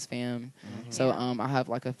everyone's fam. Mm-hmm. So I'll have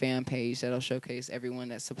like a fan page that'll showcase everyone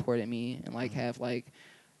that supported me and like have like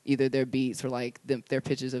either their beats or like their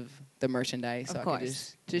pictures of the merchandise. So I can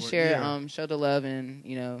just share, show the love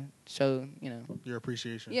and show your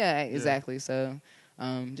appreciation. Yeah, exactly. So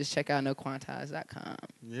just check out noquantize.com.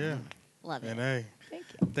 Yeah, love it. And hey.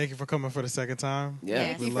 Thank you for coming for the second time. Yeah.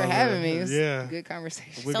 Thank you for having me. It was a good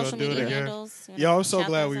conversation. We're Social media handles. Yo, I'm so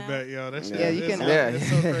glad we met. Yo, that shit you can, it's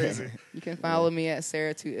so crazy. You can follow me at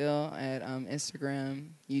Sarah Too Ill at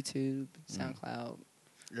Instagram, YouTube, SoundCloud.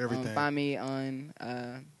 Everything. Find me on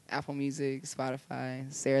Apple Music,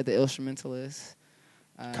 Spotify, Sarah the Instrumentalist.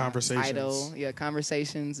 Conversations. Idol. Yeah,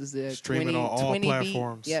 Conversations is the streaming on all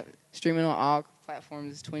platforms. Yep, streaming on all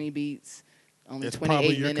platforms. 20 beats. Only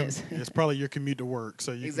 28 minutes. It's probably your commute to work,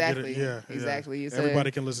 so you exactly. can get it. Exactly. Everybody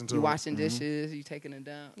can listen to it. You washing dishes, you taking a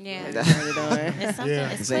dump. Yeah. Turn it on. It's something.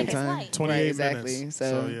 Yeah. It's Same quick. time. It's light. 28 exactly. minutes.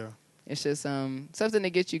 So yeah. It's just something to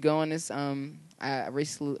get you going. It's I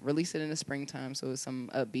released it in the springtime, so it's some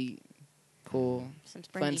upbeat, cool, some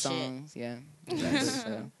fun songs. Shit. Yeah. Exactly.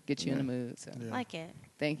 So get you in the mood. So like it.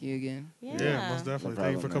 Thank you again. Yeah, most definitely. No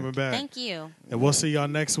Thank you for coming back. Thank you. And we'll see y'all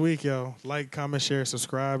next week, yo. Like, comment, share,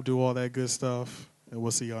 subscribe, do all that good stuff. And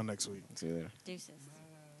we'll see y'all next week. See you later. Deuces.